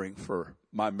laboring for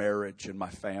my marriage and my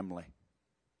family.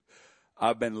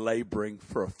 I've been laboring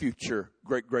for a future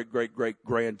great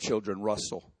grandchildren,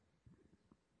 Russell,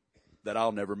 that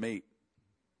I'll never meet.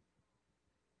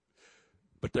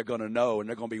 But they're going to know, and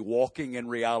they're going to be walking in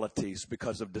realities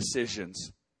because of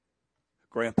decisions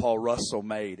Grandpa Russell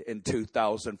made in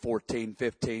 2014,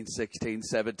 15, 16,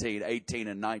 17, 18,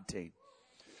 and 19.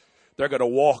 They're going to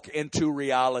walk into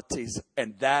realities,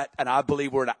 and I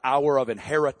believe we're in an hour of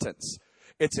inheritance.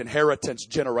 It's inheritance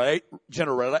generationally.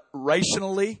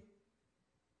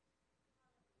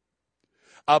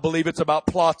 I believe it's about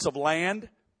plots of land.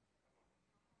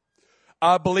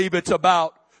 I believe it's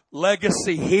about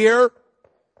legacy here,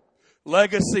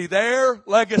 legacy there,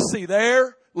 legacy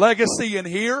there, legacy in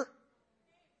here.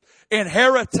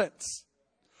 Inheritance.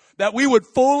 That we would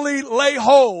fully lay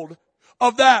hold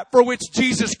of that for which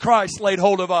Jesus Christ laid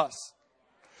hold of us.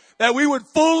 That we would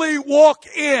fully walk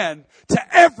in to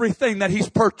everything that He's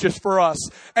purchased for us.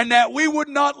 And that we would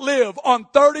not live on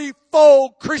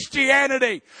 30-fold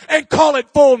Christianity and call it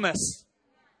fullness.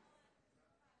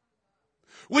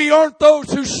 We aren't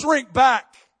those who shrink back.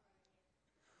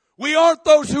 We aren't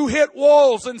those who hit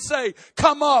walls and say,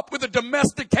 come up with a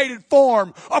domesticated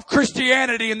form of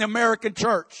Christianity in the American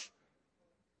church.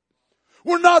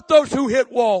 We're not those who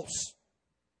hit walls.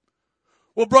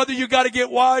 Well, brother, you got to get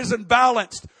wise and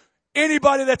balanced.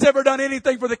 Anybody that's ever done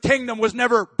anything for the kingdom was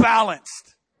never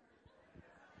balanced.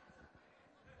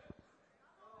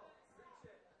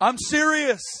 I'm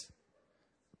serious.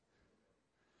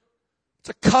 It's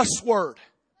a cuss word.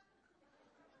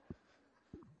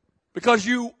 Because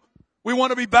we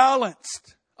want to be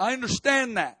balanced. I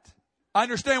understand that. I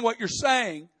understand what you're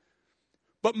saying.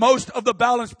 But most of the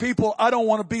balanced people I don't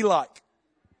want to be like.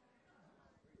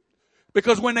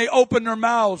 Because when they open their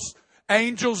mouths,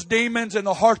 angels, demons, and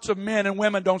the hearts of men and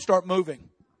women don't start moving.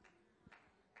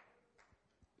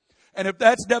 And if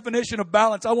that's definition of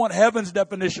balance, I want heaven's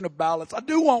definition of balance. I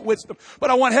do want wisdom, but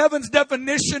I want heaven's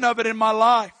definition of it in my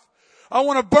life. I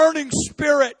want a burning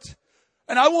spirit,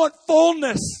 and I want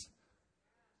fullness.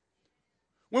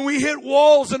 When we hit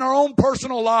walls in our own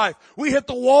personal life, we hit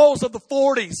the walls of the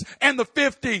 40s and the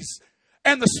 50s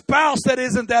and the spouse that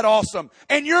isn't that awesome.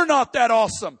 And you're not that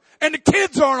awesome. And the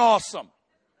kids aren't awesome.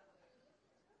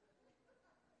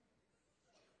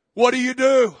 What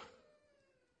do?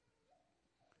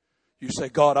 You say,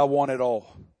 God, I want it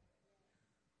all.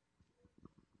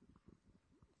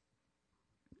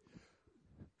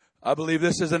 I believe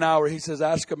this is an hour. He says,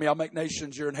 ask of me, I'll make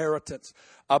nations your inheritance.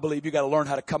 I believe you got to learn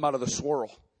how to come out of the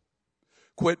swirl.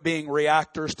 Quit being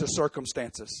reactors to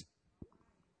circumstances.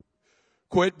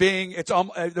 Quit being,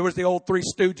 there was the old Three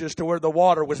Stooges to where the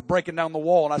water was breaking down the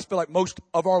wall. And I feel like most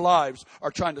of our lives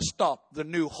are trying to stop the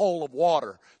new hole of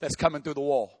water that's coming through the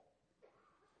wall.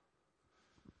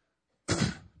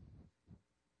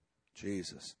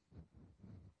 Jesus.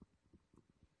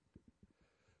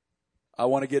 I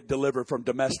want to get delivered from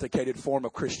domesticated form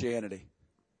of Christianity.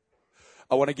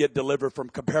 I want to get delivered from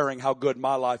comparing how good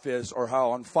my life is or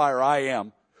how on fire I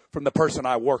am from the person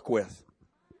I work with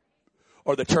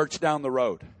or the church down the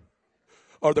road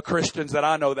or the Christians that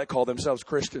I know that call themselves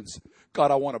Christians.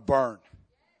 God, I want to burn.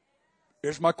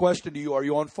 Here's my question to you. Are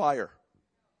you on fire?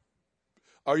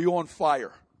 Are you on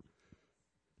fire?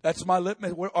 That's my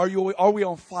litmus. Are we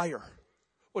on fire?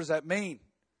 What does that mean?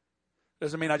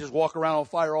 Doesn't mean I just walk around on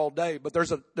fire all day, but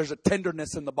there's a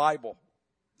tenderness in the Bible.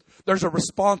 There's a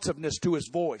responsiveness to His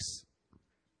voice.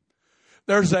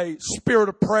 There's a spirit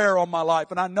of prayer on my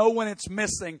life, and I know when it's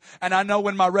missing, and I know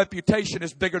when my reputation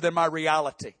is bigger than my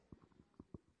reality.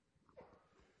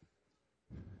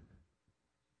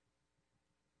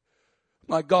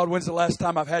 My God, when's the last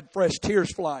time I've had fresh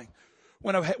tears flying?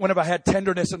 When have I had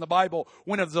tenderness in the Bible?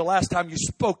 When was the last time you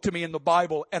spoke to me in the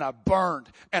Bible and I burned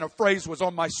and a phrase was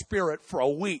on my spirit for a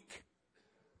week?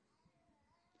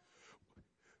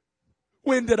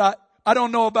 When did I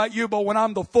don't know about you, but when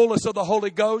I'm the fullest of the Holy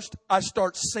Ghost, I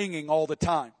start singing all the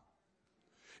time.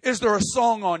 Is there a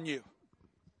song on you?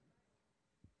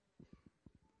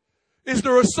 Is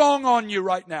there a song on you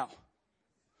right now?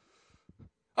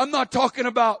 I'm just talking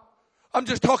about,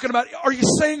 are you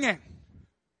singing?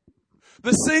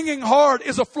 The singing heart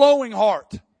is a flowing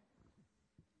heart.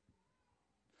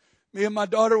 Me and my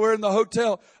daughter were in the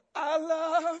hotel. I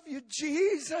love you,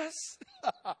 Jesus.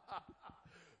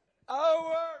 I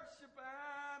worship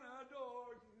and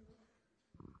adore you.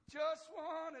 Just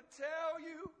want to tell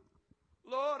you,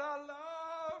 Lord, I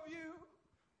love you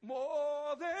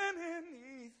more than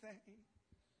anything.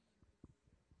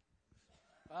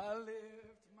 I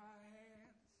lift my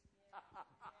hands.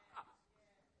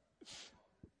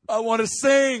 I want to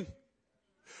sing.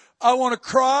 I want to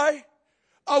cry.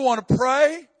 I want to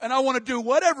pray. And I want to do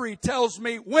whatever He tells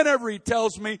me, whenever He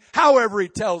tells me, however He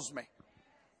tells me.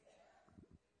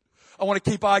 I want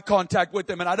to keep eye contact with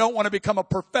Him. And I don't want to become a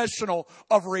professional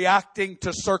of reacting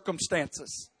to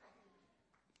circumstances.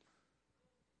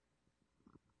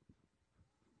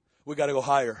 We got to go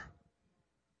higher.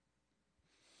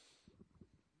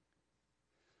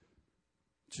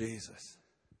 Jesus.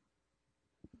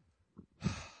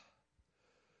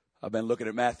 I've been looking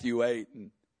at Matthew 8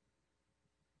 and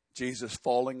Jesus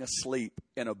falling asleep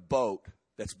in a boat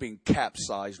that's being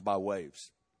capsized by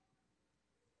waves.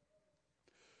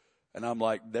 And I'm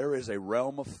like, there is a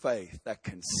realm of faith that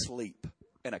can sleep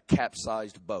in a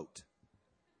capsized boat.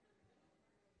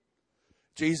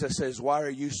 Jesus says, why are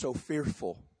you so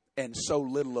fearful and so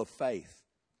little of faith?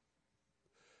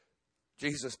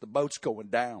 Jesus, the boat's going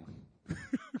down.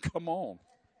 Come on.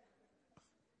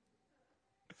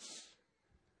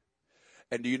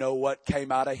 And do you know what came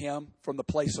out of Him from the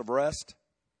place of rest?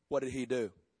 What did He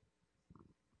do?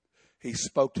 He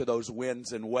spoke to those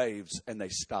winds and waves and they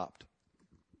stopped.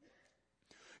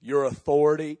 Your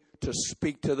authority to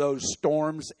speak to those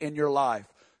storms in your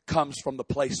life comes from the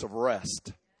place of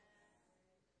rest.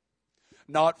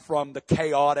 Not from the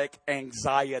chaotic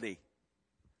anxiety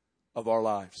of our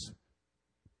lives.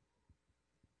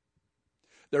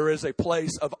 There is a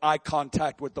place of eye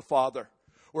contact with the Father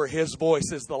where His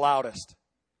voice is the loudest.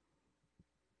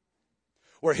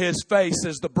 Where His face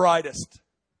is the brightest.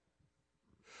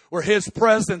 Where His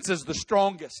presence is the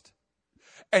strongest.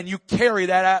 And you carry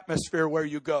that atmosphere where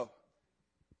you go.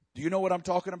 Do you know what I'm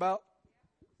talking about?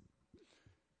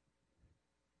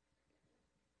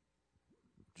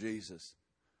 Jesus.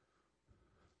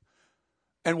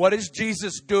 And what is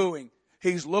Jesus doing?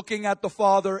 He's looking at the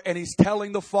Father and He's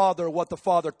telling the Father what the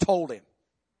Father told Him.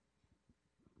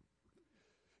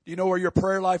 Do you know where your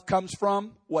prayer life comes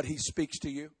from? What He speaks to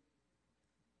you.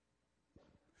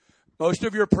 Most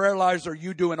of your prayer lives are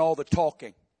you doing all the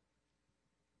talking.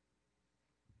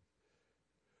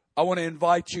 I want to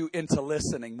invite you into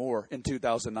listening more in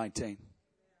 2019.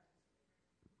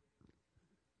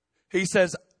 He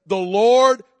says, the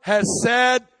Lord has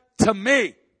said to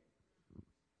me.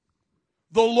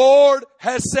 The Lord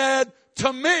has said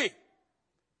to me.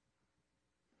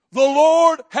 The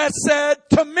Lord has said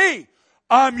to me,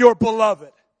 I'm your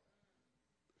beloved.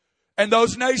 And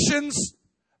those nations,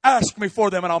 ask me for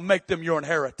them and I'll make them your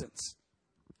inheritance.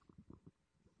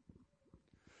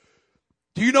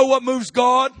 Do you know what moves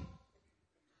God?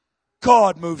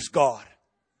 God moves God.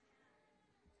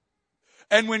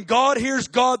 And when God hears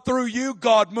God through you,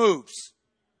 God moves.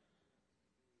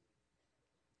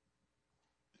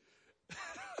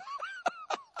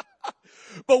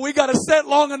 But we got to sit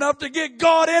long enough to get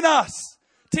God in us,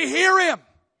 to hear Him.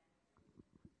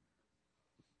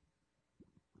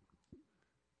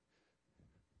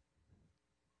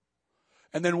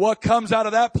 And then what comes out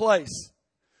of that place?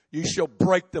 You shall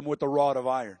break them with the rod of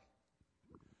iron.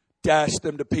 Dash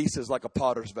them to pieces like a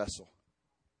potter's vessel.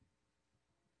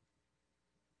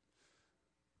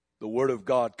 The Word of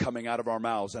God coming out of our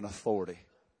mouths in authority.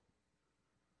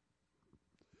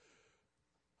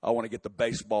 I want to get the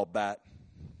baseball bat.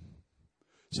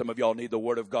 Some of y'all need the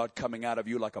Word of God coming out of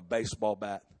you like a baseball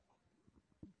bat.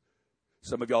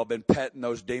 Some of y'all have been petting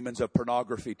those demons of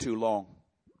pornography too long.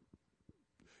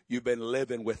 You've been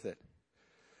living with it.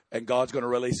 And God's going to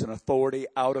release an authority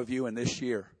out of you in this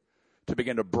year to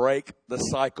begin to break the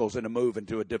cycles and to move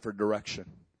into a different direction.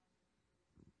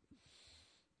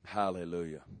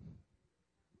 Hallelujah.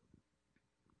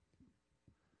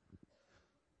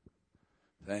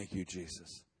 Thank you,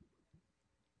 Jesus.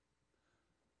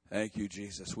 Thank you,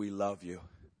 Jesus. We love you.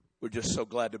 We're just so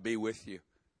glad to be with you.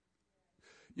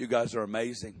 You guys are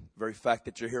amazing. The very fact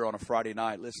that you're here on a Friday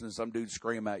night, listening to some dude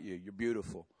scream at you. You're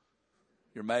beautiful.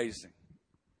 You're amazing.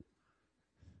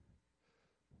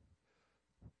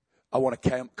 I want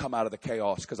to come out of the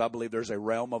chaos because I believe there's a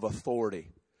realm of authority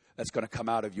that's going to come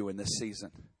out of you in this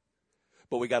season.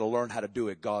 But we got to learn how to do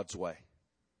it God's way.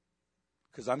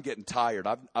 because I'm getting tired.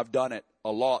 I've done it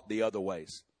a lot the other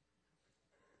ways.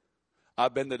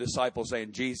 I've been the disciple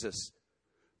saying, Jesus,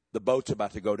 the boat's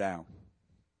about to go down.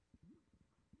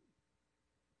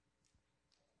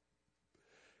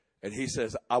 And he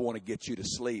says, I want to get you to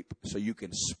sleep so you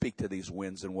can speak to these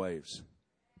winds and waves.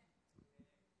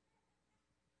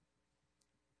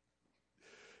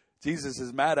 Jesus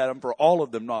is mad at them for all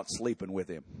of them not sleeping with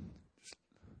him.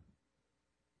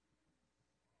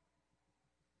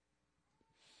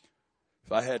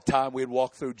 If I had time, we'd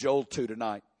walk through Joel 2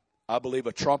 tonight. I believe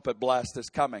a trumpet blast is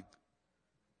coming.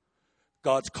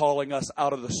 God's calling us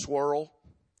out of the swirl,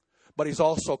 but he's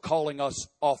also calling us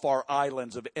off our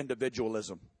islands of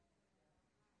individualism.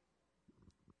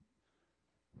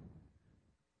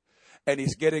 And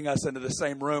he's getting us into the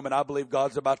same room, and I believe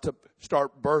God's about to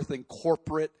start birthing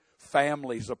corporate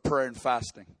families of prayer and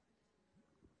fasting.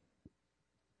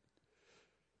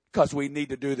 Because we need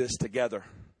to do this together.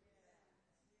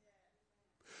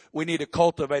 We need to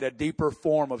cultivate a deeper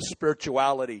form of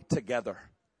spirituality together.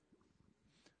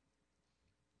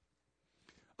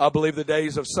 I believe the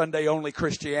days of Sunday-only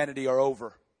Christianity are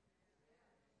over.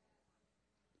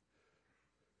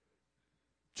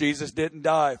 Jesus didn't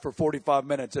die for 45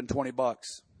 minutes and $20.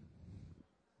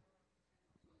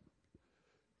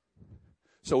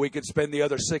 So we could spend the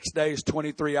other 6 days,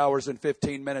 23 hours and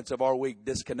 15 minutes of our week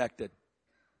disconnected.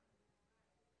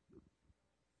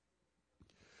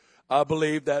 I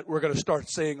believe that we're going to start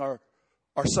seeing our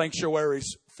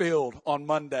sanctuaries filled on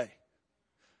Monday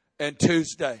and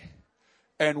Tuesday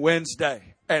and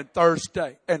Wednesday and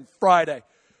Thursday and Friday.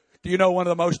 Do you know one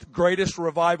of the most greatest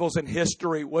revivals in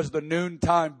history was the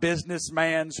noontime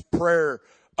businessman's prayer?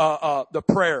 The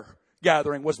prayer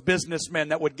gathering was businessmen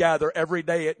that would gather every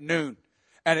day at noon.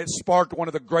 And it sparked one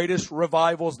of the greatest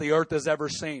revivals the earth has ever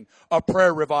seen. A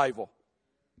prayer revival.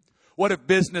 What if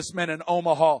businessmen in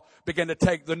Omaha began to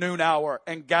take the noon hour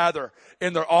and gather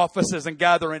in their offices and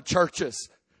gather in churches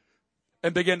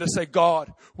and begin to say,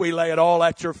 God, we lay it all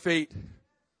at your feet.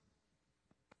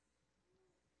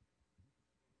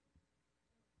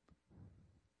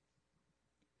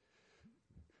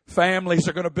 Families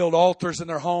are going to build altars in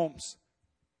their homes.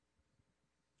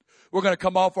 We're going to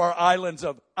come off our islands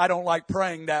of, I don't like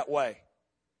praying that way.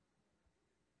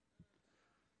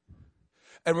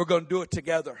 And we're going to do it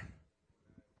together.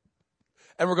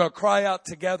 And we're going to cry out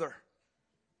together.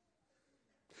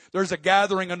 There's a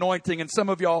gathering anointing, and some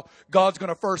of y'all, God's going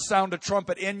to first sound a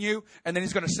trumpet in you, and then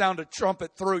he's going to sound a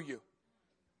trumpet through you.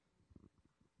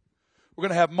 We're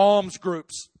going to have moms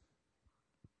groups,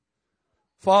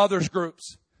 fathers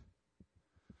groups,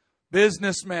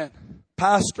 businessmen,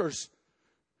 pastors.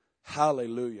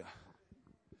 Hallelujah.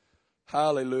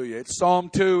 Hallelujah. It's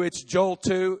Psalm 2, it's Joel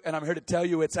 2, and I'm here to tell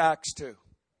you it's Acts 2.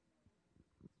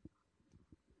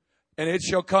 And it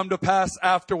shall come to pass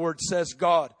afterwards, says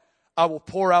God, I will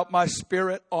pour out my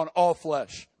spirit on all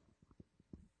flesh.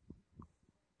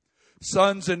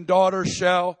 Sons and daughters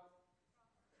shall.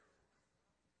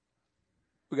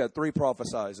 We got 3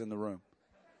 prophesies in the room.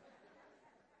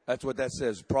 That's what that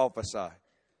says, prophesy.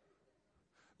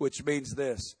 Which means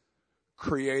this,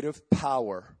 creative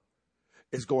power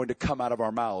is going to come out of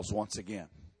our mouths once again.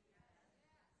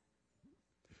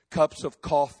 Cups of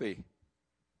coffee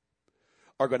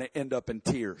are going to end up in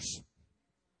tears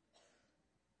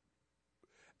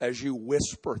as you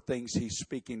whisper things he's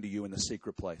speaking to you in the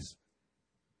secret place.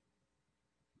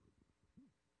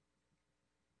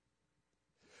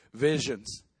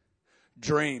 Visions,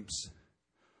 dreams,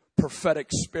 prophetic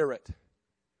spirit.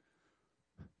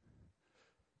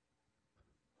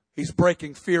 He's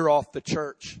breaking fear off the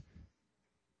church.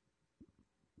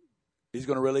 He's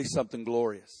going to release something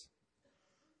glorious.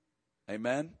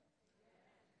 Amen.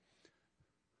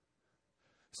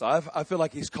 So I feel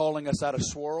like he's calling us out of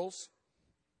swirls.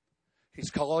 He's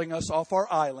calling us off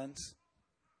our islands.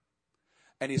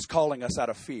 And he's calling us out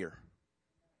of fear.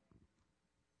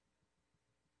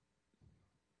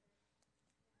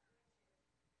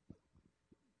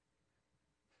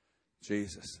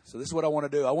 Jesus. So this is what I want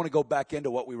to do. I want to go back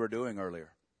into what we were doing earlier.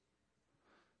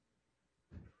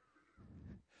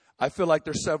 I feel like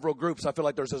there's several groups. I feel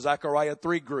like there's a Zechariah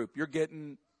 3 group.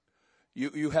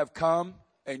 You have come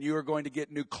and you are going to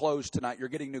get new clothes tonight. You're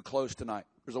getting new clothes tonight.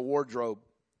 There's a wardrobe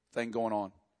thing going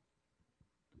on.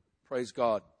 Praise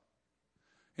God.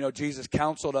 You know, Jesus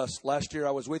counseled us. Last year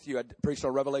I was with you. I preached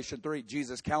on Revelation 3.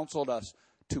 Jesus counseled us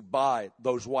to buy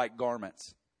those white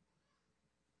garments.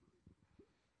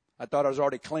 I thought I was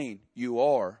already clean. You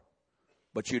are,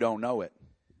 but you don't know it.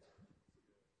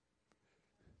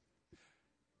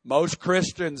 Most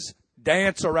Christians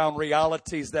dance around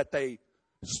realities that they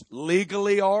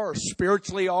legally are or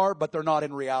spiritually are, but they're not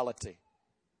in reality.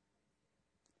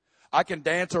 I can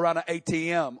dance around an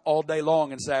ATM all day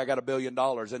long and say I got $1 billion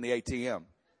in the ATM.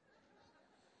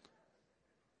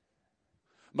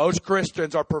 Most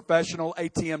Christians are professional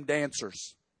ATM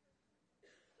dancers.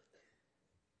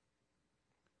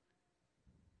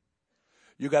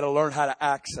 You got to learn how to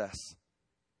access.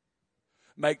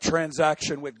 Make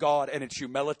transaction with God, and it's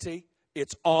humility,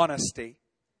 it's honesty,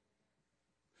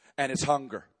 and it's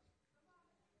hunger.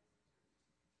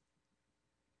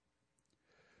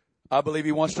 I believe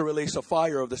He wants to release a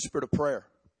fire of the spirit of prayer.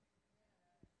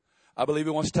 I believe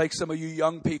He wants to take some of you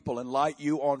young people and light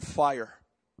you on fire.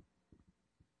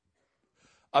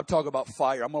 I'm talking about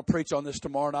fire. I'm going to preach on this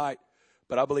tomorrow night.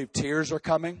 But I believe tears are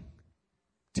coming.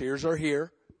 Tears are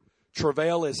here.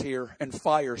 Travail is here. And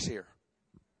fire's here.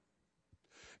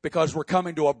 Because we're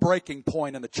coming to a breaking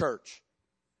point in the church.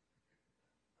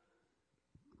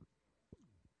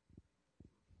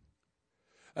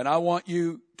 And I want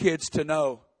you kids to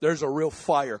know there's a real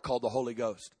fire called the Holy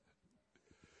Ghost.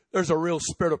 There's a real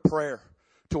spirit of prayer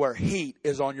to where heat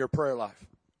is on your prayer life.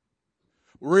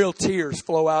 Real tears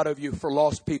flow out of you for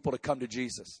lost people to come to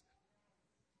Jesus.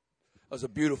 That was a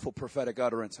beautiful prophetic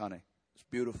utterance, honey. It's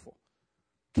beautiful.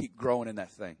 Keep growing in that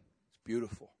thing. It's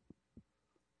beautiful.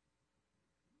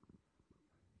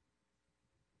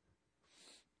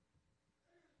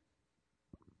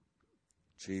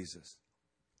 Jesus.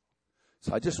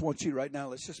 So I just want you right now,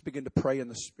 let's just begin to pray in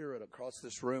the Spirit across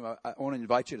this room. I want to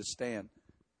invite you to stand.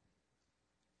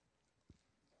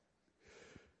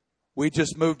 We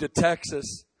just moved to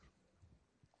Texas.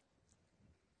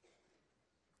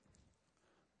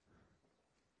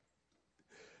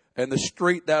 And the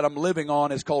street that I'm living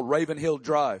on is called Ravenhill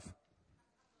Drive.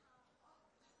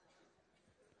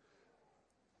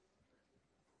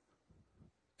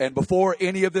 And before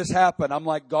any of this happened, I'm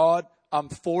like, God, I'm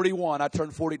 41. I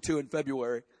turned 42 in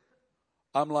February.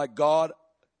 I'm like, God,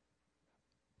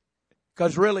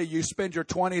 because really you spend your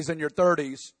 20s and your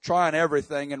 30s trying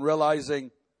everything and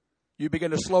realizing, you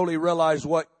begin to slowly realize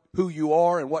who you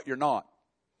are and what you're not.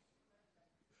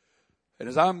 And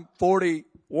as I'm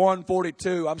 41,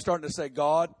 42, I'm starting to say,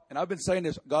 God, and I've been saying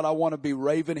this, God, I want to be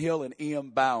Ravenhill and E.M.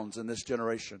 Bounds in this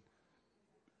generation.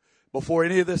 Before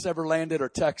any of this ever landed, or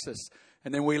Texas,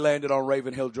 and then we landed on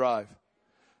Ravenhill Drive.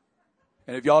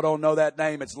 And if y'all don't know that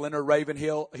name, it's Leonard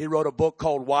Ravenhill. He wrote a book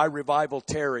called Why Revival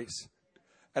Tarries.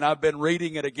 And I've been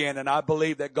reading it again, and I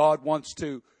believe that God wants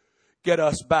to get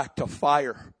us back to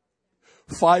fire.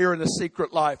 Fire in the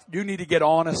secret life. You need to get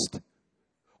honest.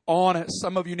 Honest.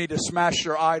 Some of you need to smash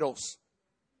your idols.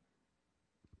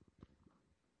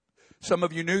 Some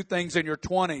of you knew things in your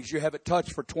 20s you haven't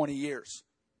touched for 20 years.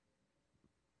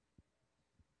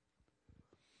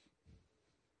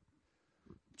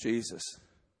 Jesus.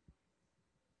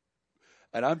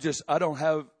 And I don't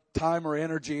have time or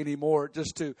energy anymore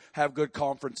just to have good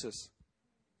conferences.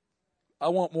 I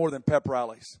want more than pep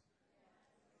rallies.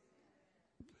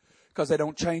 Because they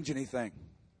don't change anything.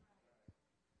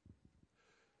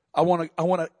 I want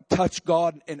to touch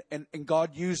God, and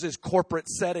God uses corporate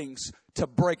settings to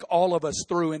break all of us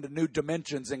through into new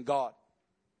dimensions in God.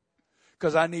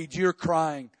 Because I need your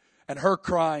crying and her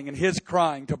crying and his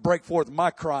crying to break forth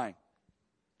my crying.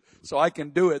 So I can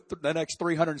do it the next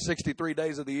 363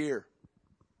 days of the year.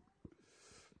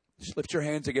 Just lift your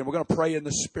hands again. We're going to pray in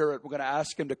the Spirit. We're going to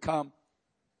ask Him to come.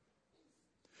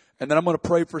 And then I'm going to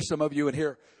pray for some of you in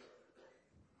here.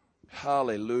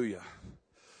 Hallelujah.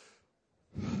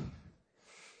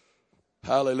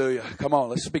 Hallelujah. Come on,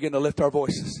 let's begin to lift our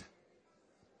voices.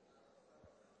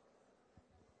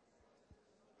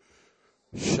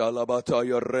 Shalabata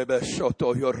yo rebe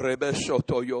shoto yo rebe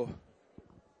shoto yo.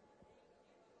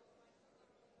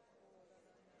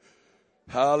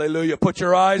 Hallelujah. Put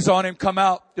your eyes on Him. Come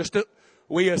out.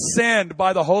 We ascend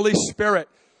by the Holy Spirit.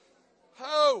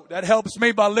 Oh, that helps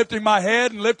me by lifting my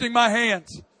head and lifting my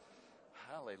hands.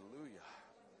 Hallelujah.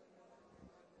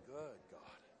 Good God.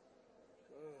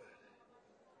 Good.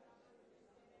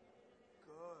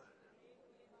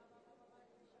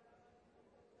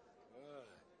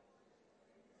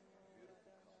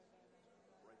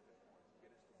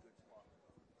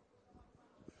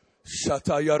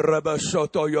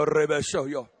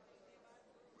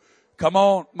 Come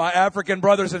on, my African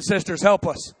brothers and sisters, help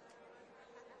us.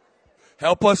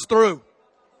 Help us through.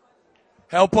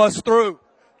 Help us through.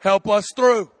 Help us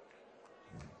through.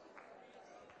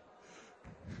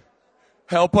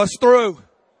 Help us through.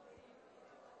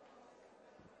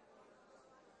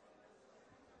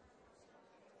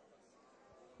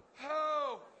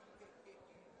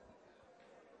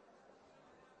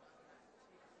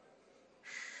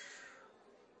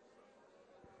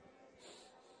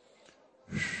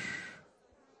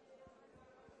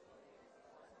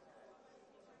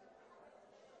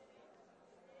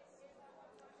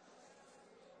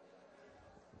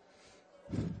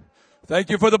 Thank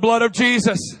you for the blood of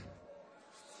Jesus.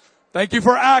 Thank you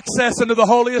for access into the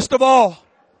holiest of all.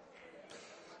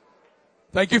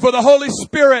 Thank you for the Holy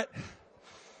Spirit.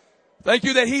 Thank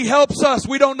you that He helps us.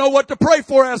 We don't know what to pray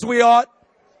for as we ought,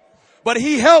 but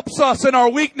He helps us in our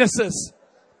weaknesses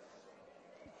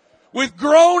with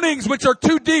groanings which are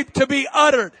too deep to be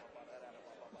uttered.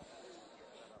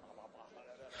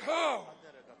 Oh.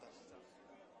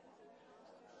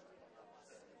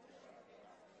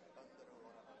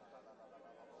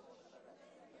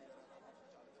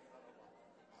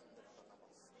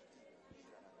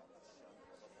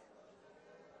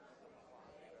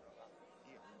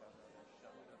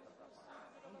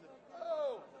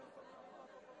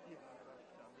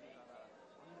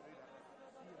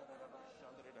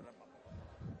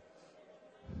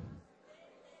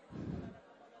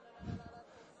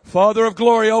 Father of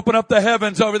glory, open up the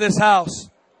heavens over this house.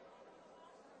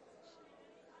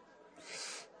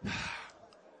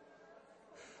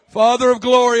 Father of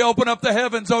glory, open up the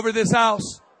heavens over this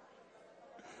house.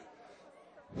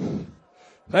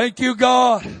 Thank you,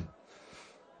 God.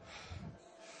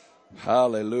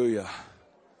 Hallelujah.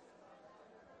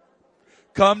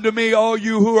 Come to me, all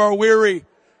you who are weary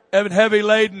and heavy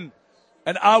laden,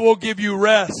 and I will give you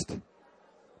rest.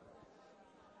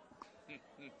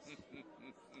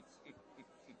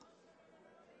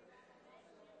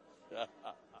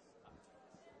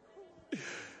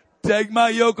 Take my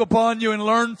yoke upon you and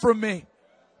learn from me.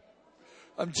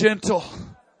 I'm gentle.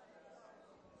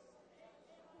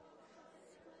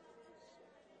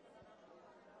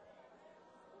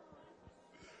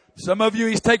 Some of you,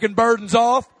 He's taking burdens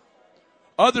off.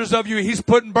 Others of you, He's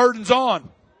putting burdens on.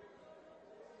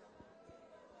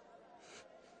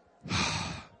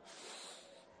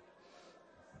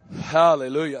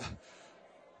 Hallelujah.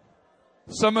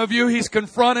 Some of you, He's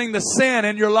confronting the sin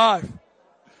in your life.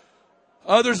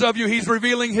 Others of you, He's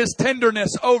revealing His tenderness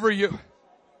over you.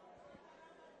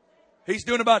 He's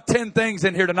doing about 10 things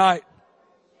in here tonight.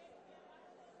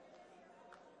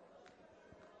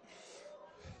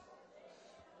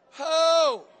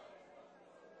 Oh!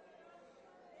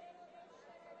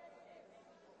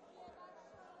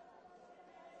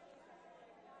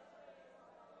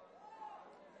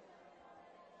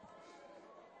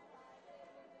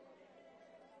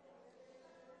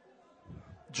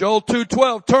 Joel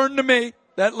 2:12, turn to me.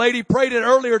 That lady prayed it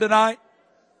earlier tonight.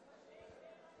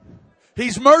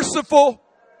 He's merciful.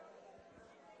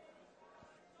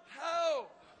 Oh.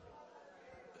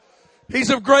 He's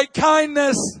of great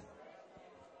kindness.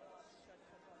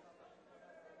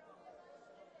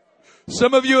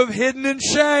 Some of you have hidden in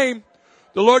shame.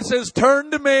 The Lord says,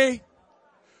 turn to me.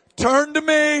 Turn to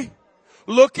me.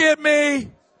 Look at me.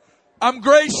 I'm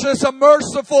gracious. I'm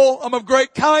merciful. I'm of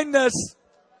great kindness.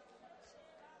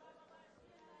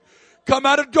 Come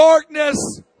out of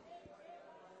darkness.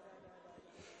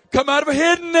 Come out of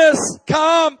hiddenness.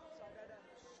 Come.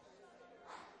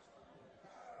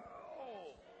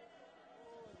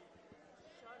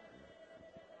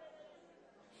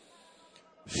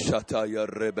 Shata ya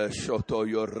rebe shoto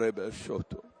yo rebe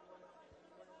shoto.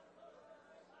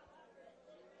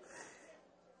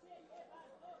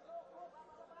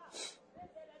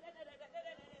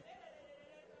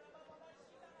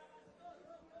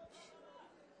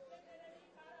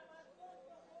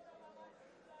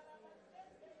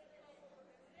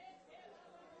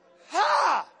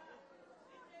 Ha!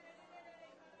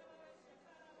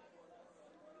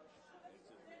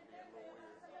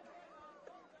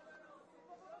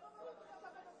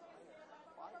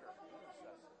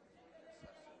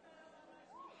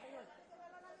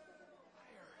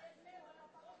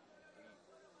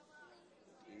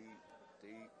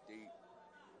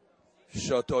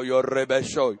 Shoto yo rebe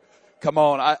shoy. Come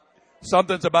on,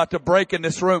 something's about to break in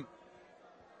this room.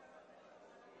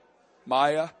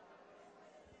 Maya.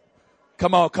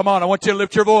 Come on, come on. I want you to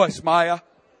lift your voice, Maya.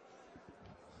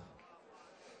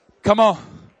 Come on.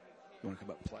 You want to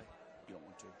come up and play? You don't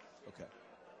want to? Okay.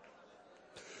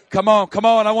 Come on, come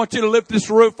on. I want you to lift this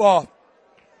roof off.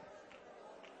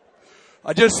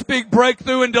 I just speak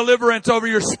breakthrough and deliverance over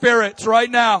your spirits right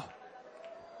now.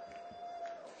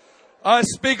 I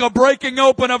speak a breaking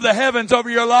open of the heavens over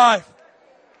your life.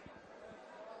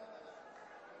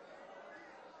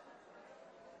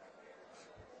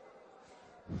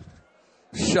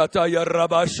 Shata ya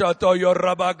raba shato ya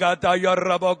raba gata ya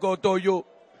raba goto yo.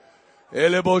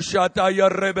 Elebo shata ya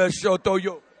rebe shoto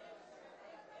yo.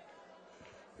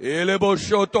 Elebo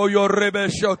shoto yo rebe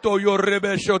shoto yo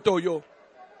rebe shoto yo.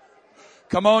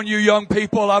 Come on, you young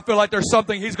people. I feel like there's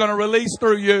something He's going to release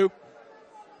through you.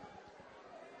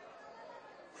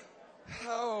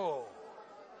 Oh.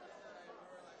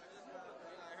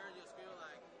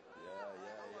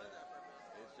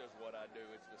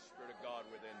 Spirit of God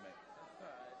within me.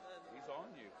 He's on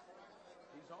you.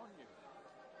 He's on you.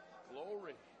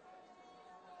 Glory.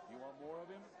 You want more of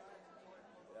Him?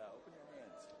 Yeah, open your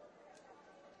hands.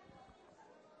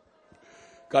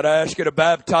 God, I ask you to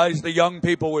baptize the young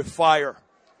people with fire.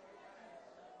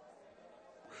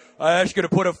 I ask you to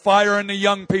put a fire in the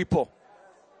young people.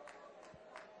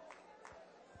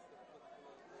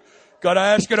 God,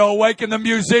 I ask you to awaken the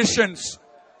musicians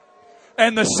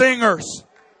and the singers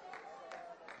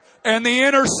and the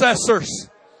intercessors.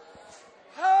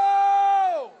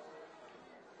 Oh!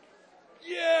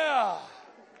 Yeah!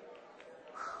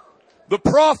 The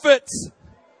prophets.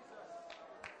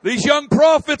 These young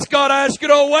prophets, God, I ask you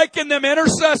to awaken them,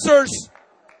 intercessors.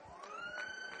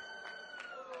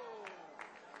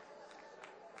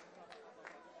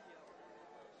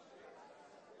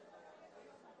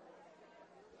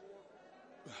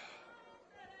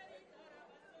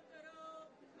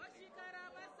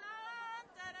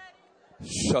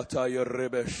 Shataya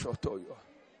rebe shotoyo.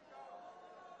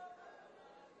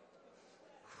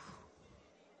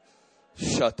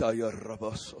 Shataya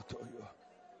rabasotoyo.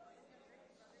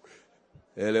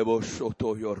 Elebo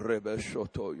shotoyo rebe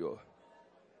shotoyo.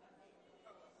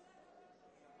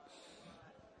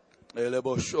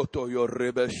 Elebo shotoyo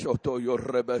rebe shotoyo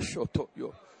rebe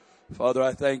shotoyo. Father,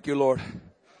 I thank you, Lord.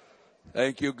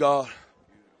 Thank you, God.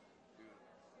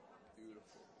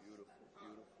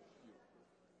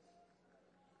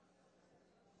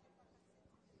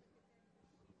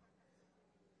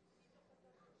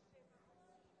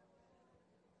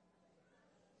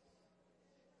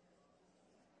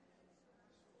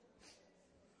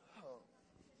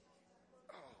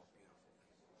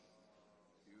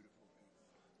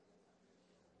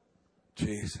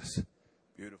 Jesus,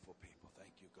 beautiful people.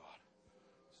 Thank you, God.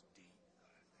 It's deep,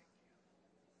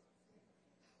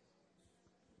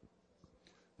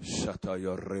 God. Thank you.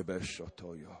 Shatayo rebe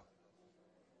shotoyo.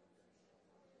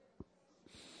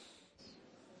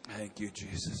 Thank you,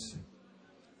 Jesus.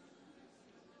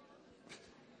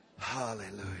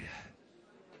 Hallelujah.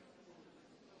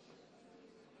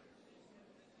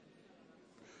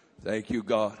 Thank you,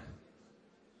 God.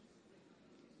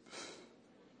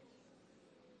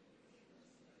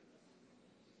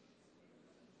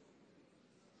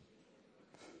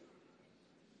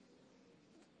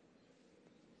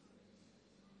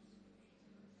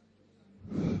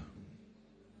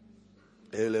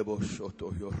 Elebo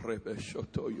shotoyo rebe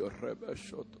shotoyo rebe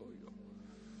shotoyo.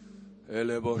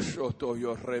 Elebo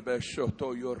shotoyo rebe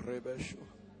shotoyo rebe shotoyo.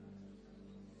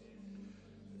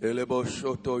 Elebo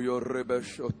shotoyo rebe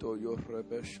shotoyo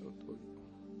rebe shotoyo.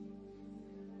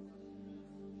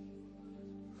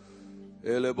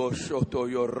 Elebo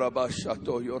shotoyo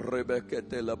rabashatoyo rebe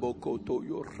kete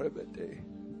labokotoyo rebete.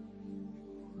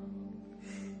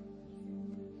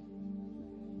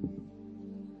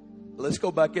 Let's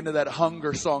go back into that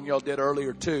hunger song y'all did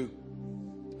earlier too.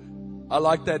 I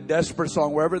like that desperate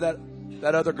song. Wherever that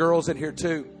other girl's in here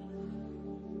too.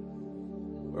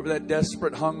 Wherever that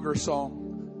desperate hunger song.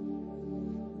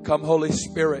 Come Holy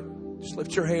Spirit. Just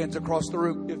lift your hands across the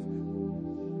room.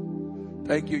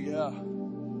 Thank you. Yeah.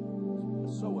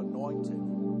 So anointed.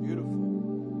 Beautiful.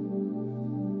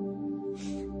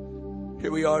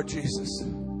 Here we are, Jesus.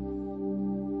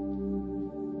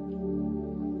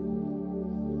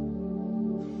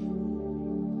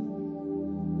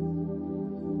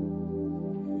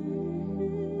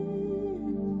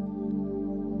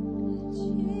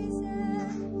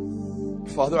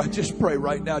 Father, I just pray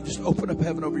right now, just open up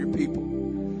heaven over your people.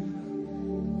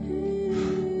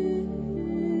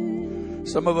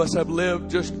 Some of us have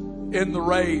lived just in the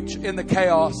rage, in the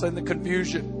chaos, in the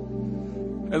confusion.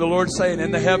 And the Lord's saying,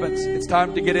 in the heavens, it's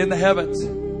time to get in the heavens.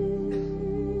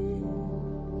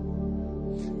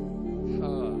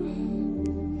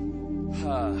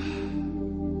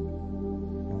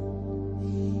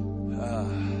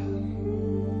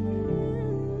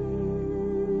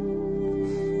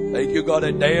 Thank you, God,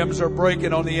 that dams are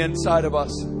breaking on the inside of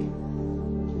us.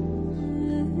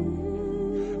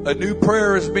 A new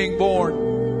prayer is being born.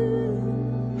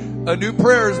 A new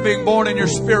prayer is being born in your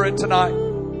spirit tonight.